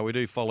 we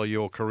do follow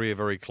your career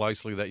very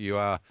closely, that you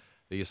are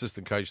the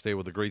assistant coach there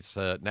with the Greece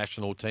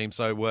national team.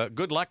 So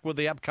good luck with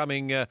the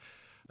upcoming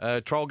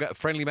trial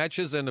friendly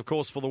matches and, of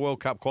course, for the World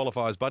Cup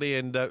qualifiers, buddy.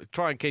 And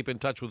try and keep in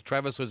touch with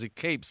Travis, because he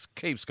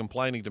keeps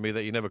complaining to me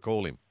that you never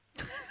call him.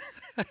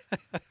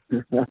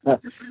 No,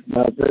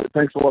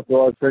 thanks a lot,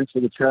 guys. Thanks for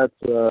the chat.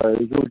 It was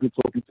really good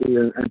talking to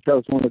you. And tell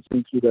us one of the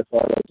things through that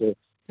photo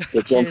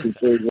that Johnson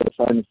said, what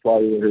a famous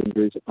player here in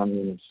Greece at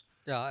Punny.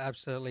 Yeah,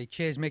 absolutely.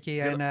 Cheers,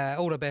 Mickey, and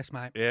all the best,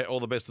 mate. Yeah,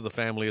 all the best to the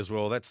family as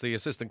well. That's the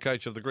assistant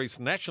coach of the Greece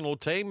national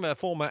team,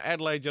 former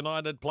Adelaide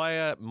United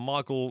player,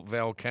 Michael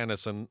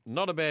Valkanis. And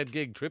not a bad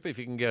gig, Trip, if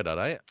you can get it,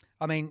 eh?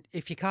 I mean,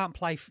 if you can't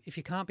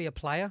be a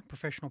player,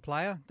 professional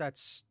player,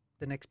 that's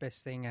the next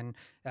best thing. And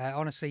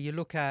honestly, you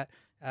look at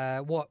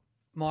what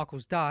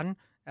Michael's done,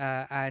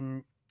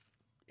 and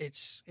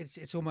it's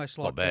almost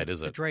like not bad, is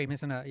the it? Dream,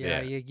 isn't it?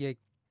 Yeah.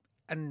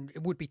 And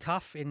it would be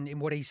tough in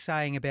what he's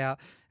saying about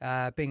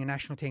being a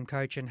national team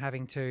coach and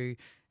having to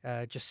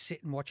just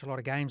sit and watch a lot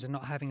of games and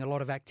not having a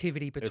lot of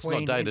activity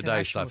between. It's not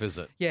day-to-day stuff, is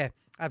it? Yeah,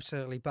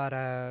 absolutely.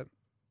 But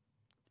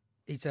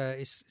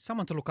he's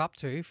someone to look up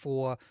to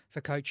for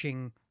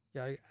coaching,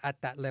 at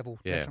that level,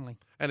 definitely.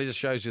 And it just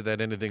shows you that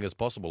anything is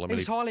possible. I mean, he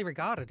was highly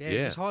regarded. Yeah,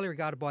 he was highly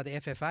regarded by the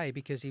FFA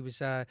because he was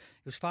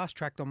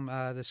fast-tracked on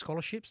the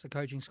scholarships, the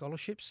coaching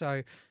scholarships.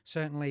 So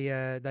certainly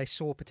they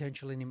saw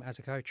potential in him as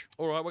a coach.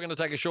 All right, we're going to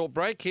take a short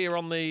break here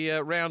on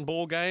the round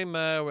ball game.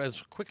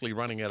 It's quickly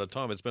running out of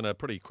time. It's been a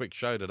pretty quick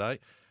show today.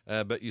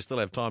 But you still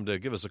have time to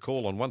give us a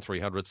call on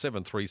 1300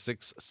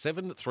 736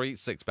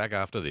 736. Back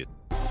after this.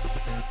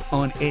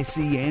 On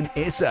SEN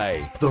SA,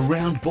 the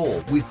round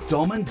ball with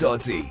Dom and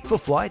Doddsy for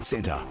Flight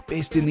Centre,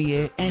 best in the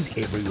air and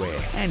everywhere,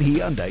 and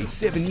Hyundai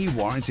 7-year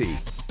warranty.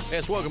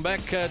 Yes, welcome back.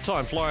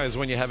 Time flies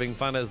when you're having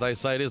fun, as they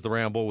say. It is the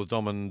round ball with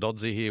Dom and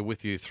Doddsy here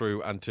with you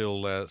through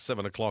until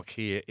 7 o'clock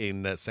here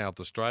in South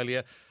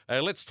Australia.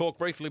 Let's talk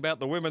briefly about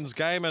the women's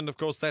game, and of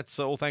course that's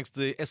all thanks to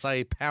the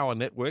SA Power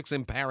Networks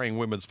empowering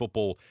women's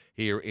football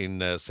here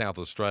in South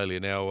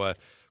Australia. Now, of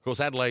course,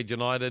 Adelaide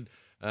United,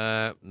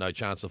 no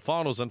chance of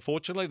finals,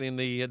 unfortunately. In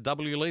the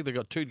W League, they've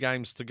got 2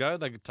 games to go.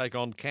 They could take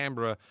on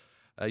Canberra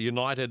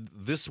United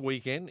this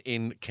weekend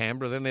in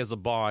Canberra. Then there's a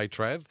bye,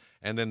 Trav.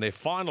 And then their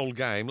final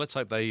game, let's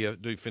hope they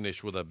do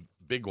finish with a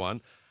big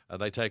one.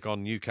 They take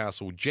on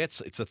Newcastle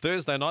Jets. It's a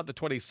Thursday night, the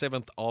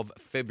 27th of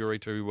February,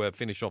 to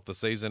finish off the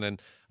season.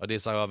 And I dare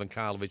say Ivan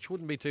Karlovic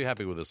wouldn't be too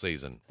happy with the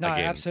season. No,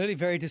 again. Absolutely.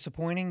 Very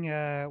disappointing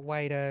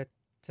way to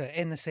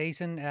end the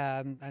season,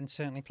 and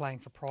certainly playing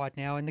for pride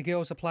now. And the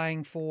girls are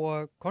playing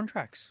for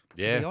contracts, to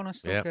be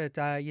honest. Yeah. Look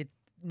at,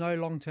 no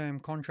long-term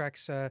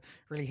contracts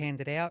really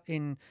handed out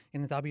in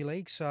the W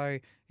League. So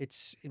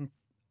it's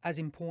as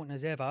important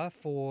as ever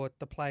for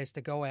the players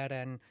to go out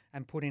and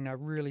put in a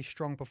really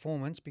strong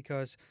performance,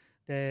 because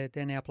they're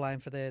now playing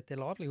for their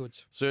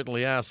livelihoods.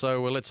 Certainly are.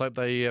 So let's hope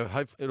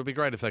it'll be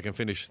great if they can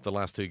finish the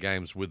last 2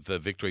 games with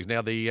victories.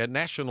 Now, the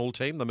national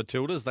team, the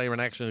Matildas, they're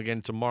in action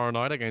again tomorrow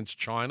night against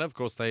China. Of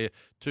course, their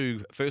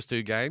first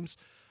 2 games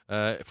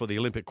for the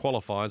Olympic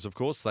qualifiers, of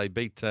course, they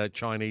beat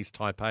Chinese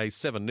Taipei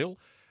 7-0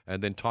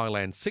 and then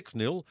Thailand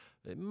 6-0.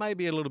 It may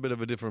be a little bit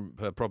of a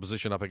different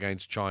proposition up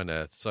against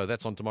China. So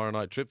that's on tomorrow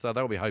night trip. So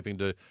they'll be hoping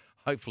to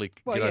hopefully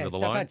get over the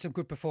line. They've had some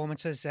good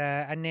performances,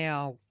 and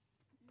now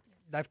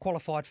they've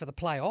qualified for the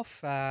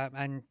playoff,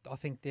 and I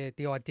think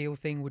the ideal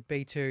thing would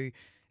be to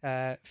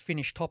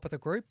finish top of the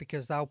group,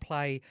 because they'll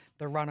play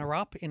the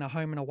runner-up in a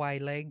home and away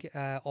leg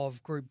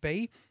of Group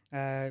B,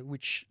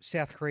 which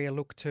South Korea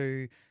look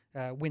to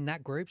win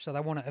that group. So they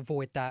want to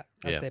avoid that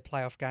as their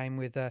playoff game,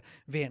 with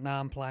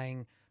Vietnam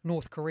playing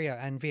North Korea,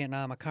 and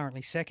Vietnam are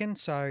currently second.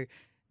 So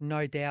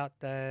no doubt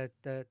the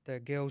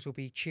girls will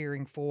be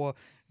cheering for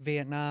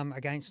Vietnam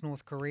against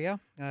North Korea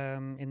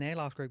in their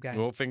last group game.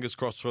 Well, fingers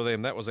crossed for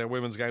them. That was our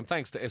women's game.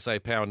 Thanks to SA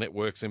Power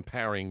Networks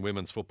empowering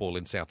women's football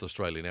in South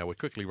Australia. Now, we're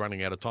quickly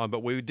running out of time,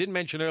 but we did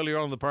mention earlier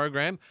on in the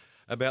program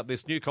about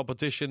this new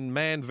competition,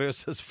 man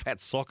versus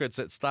fat soccer. It's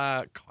at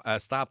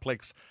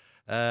Starplex.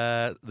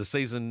 The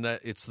season,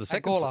 it's the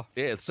second.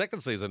 It's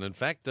second season, in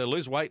fact.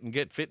 Lose weight and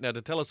get fit. Now,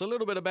 to tell us a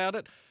little bit about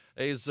it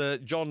is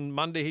John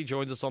Mundy. He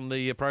joins us on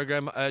the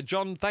program.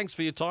 John, thanks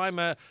for your time.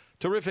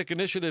 Terrific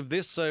initiative,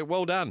 this.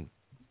 Well done.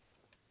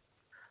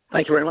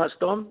 Thank you very much,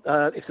 Dom.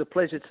 It's a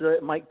pleasure to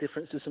make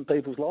difference to some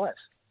people's lives.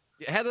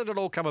 How did it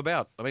all come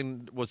about? I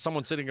mean, was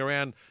someone sitting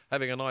around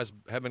having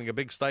a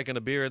big steak and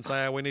a beer and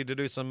say, we need to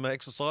do some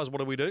exercise? What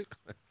do we do?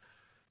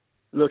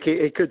 Look,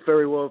 it could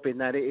very well have been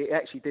that. It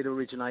actually did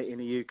originate in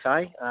the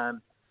UK.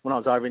 When I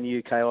was over in the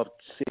UK, I'd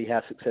see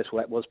how successful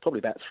that was, probably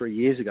about 3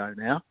 years ago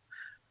now.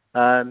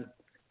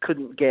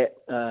 Couldn't get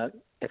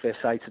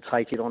FSA to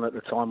take it on at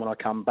the time when I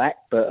come back,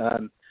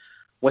 but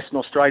Western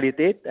Australia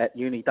did at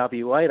Uni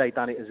WA. They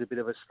done it as a bit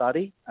of a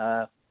study.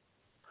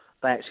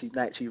 They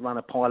actually run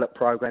a pilot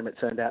program that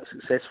turned out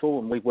successful,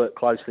 and we worked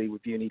closely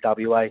with Uni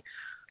WA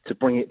to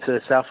bring it to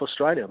South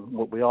Australia.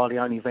 We are the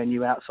only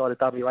venue outside of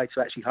WA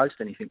to actually host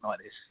anything like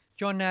this.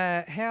 John,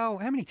 how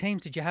many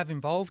teams did you have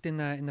involved in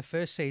the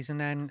first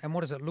season, and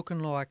what is it looking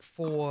like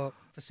for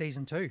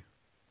season 2?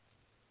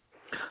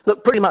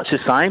 Look, pretty much the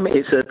same.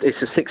 It's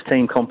a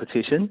 6-team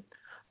competition.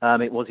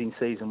 It was in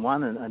season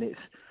 1, and it's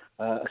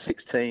a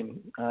 6-team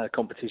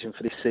competition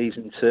for this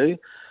season 2.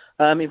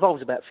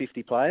 Involves about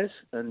 50 players,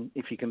 and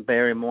if you can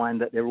bear in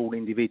mind that they're all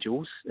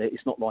individuals,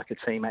 it's not like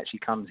a team actually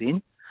comes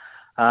in.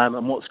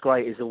 And what's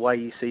great is the way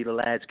you see the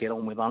lads get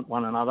on with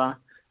one another.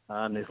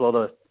 There's a lot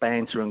of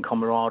banter and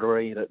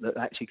camaraderie that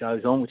actually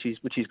goes on, which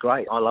is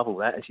great. I love all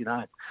that, as you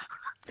know.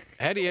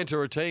 How do you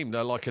enter a team?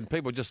 Like, can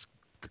people just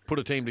put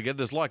a team together?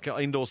 There's like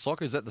indoor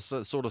soccer. Is that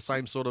the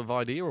same sort of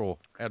idea, or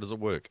how does it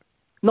work?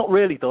 Not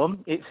really,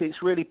 Dom.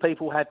 It's really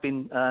people have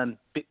been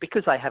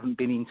because they haven't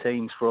been in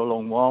teams for a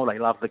long while. They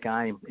love the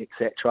game,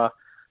 etc.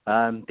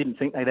 Didn't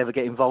think they'd ever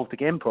get involved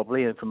again,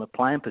 probably from a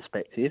playing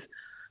perspective.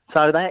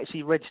 So they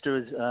actually register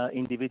as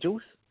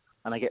individuals,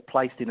 and they get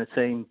placed in a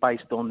team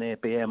based on their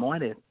BMI,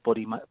 their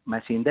body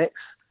mass index,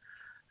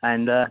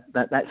 and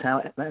that's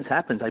how it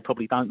happens. They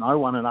probably don't know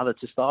one another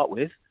to start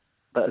with,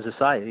 but as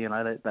I say,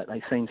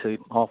 they seem to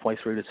halfway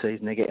through the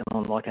season they're getting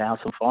on like a house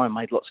on fire and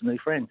made lots of new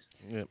friends.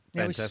 Yeah,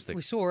 fantastic.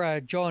 We saw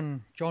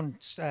John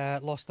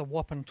lost a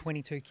whopping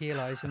 22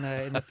 kilos in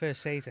the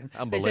first season.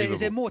 Unbelievable. Is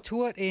there more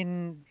to it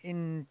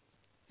in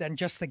than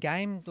just the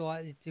game?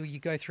 Like, do you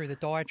go through the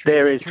dietary?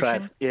 There is,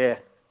 nutrition? Trav. Yeah.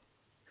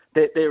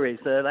 There is.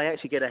 They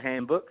actually get a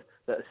handbook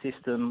that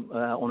assists them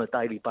on a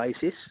daily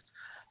basis.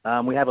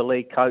 We have a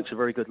league coach, a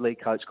very good league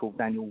coach called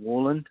Daniel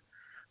Warland,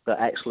 that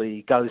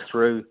actually goes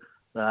through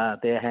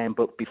their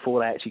handbook before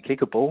they actually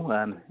kick a ball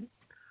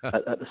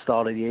at the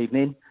start of the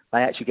evening. They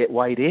actually get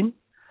weighed in,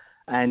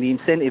 and the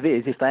incentive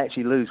is if they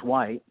actually lose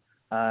weight,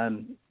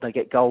 they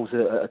get goals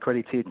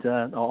accredited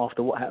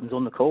after what happens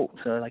on the court,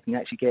 so they can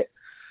actually get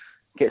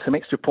some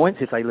extra points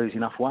if they lose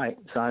enough weight.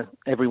 So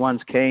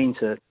everyone's keen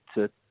to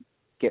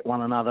get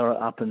one another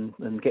up and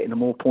getting them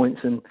more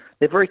points, and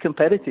they're very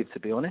competitive, to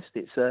be honest.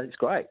 It's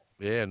great.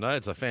 Yeah, no,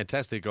 it's a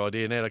fantastic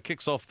idea. Now,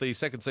 the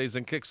second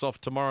season kicks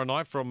off tomorrow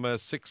night from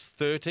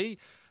 6:30.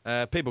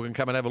 People can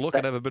come and have a look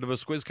and have a bit of a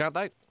squiz, can't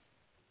they?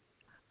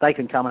 They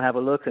can come and have a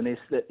look, and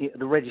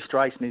the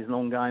registration is an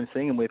ongoing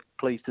thing, and we're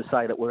pleased to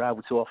say that we're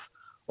able to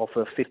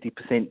offer a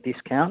 50%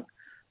 discount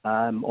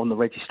on the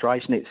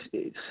registration.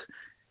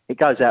 It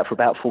goes out for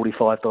about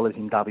 $45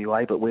 in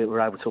WA, but we're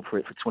able to offer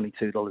it for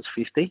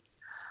 $22.50.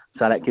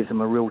 So that gives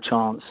them a real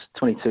chance.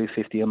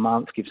 $22.50 a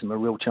month gives them a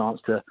real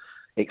chance to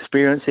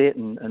experience it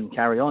and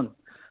carry on.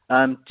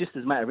 Just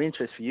as a matter of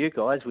interest for you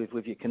guys,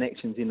 with your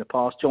connections in the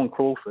past, John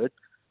Crawford,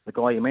 the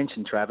guy you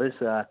mentioned, Travers,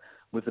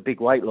 with the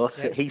big weight loss,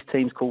 his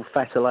team's called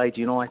Fatalade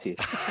United.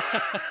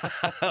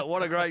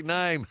 What a great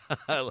name.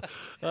 Oh,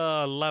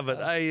 love it.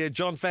 Hey,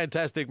 John,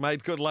 fantastic,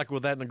 mate. Good luck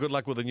with that, and good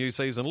luck with the new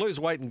season. Lose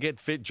weight and get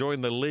fit. Join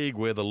the league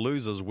where the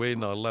losers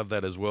win. I love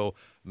that as well.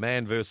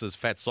 Man versus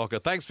fat soccer.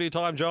 Thanks for your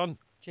time, John.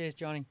 Cheers,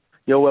 Johnny.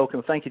 You're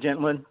welcome. Thank you,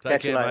 gentlemen.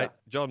 Take care, you later. mate.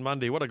 John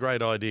Mundy, what a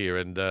great idea.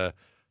 And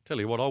tell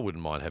you what, I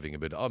wouldn't mind having a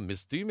bit.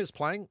 Do you miss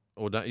playing?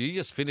 Or don't you?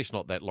 Just finished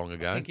not that long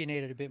ago. I think you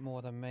needed a bit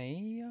more than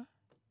me.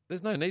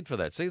 There's no need for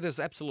that. See, there's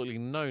absolutely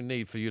no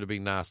need for you to be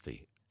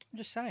nasty. I'm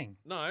just saying.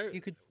 No,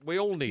 you could. We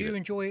all need it. You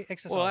enjoy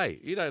exercise. Well, hey,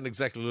 you don't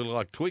exactly look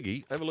like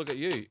Twiggy. Have a look at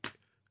you.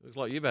 Looks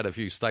like you've had a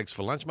few steaks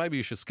for lunch. Maybe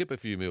you should skip a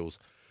few meals.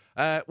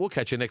 We'll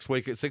catch you next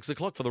week at 6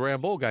 o'clock for the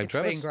round ball game,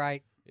 Travis. It's been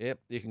great. Yep,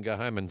 you can go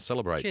home and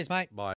celebrate. Cheers, mate. Bye.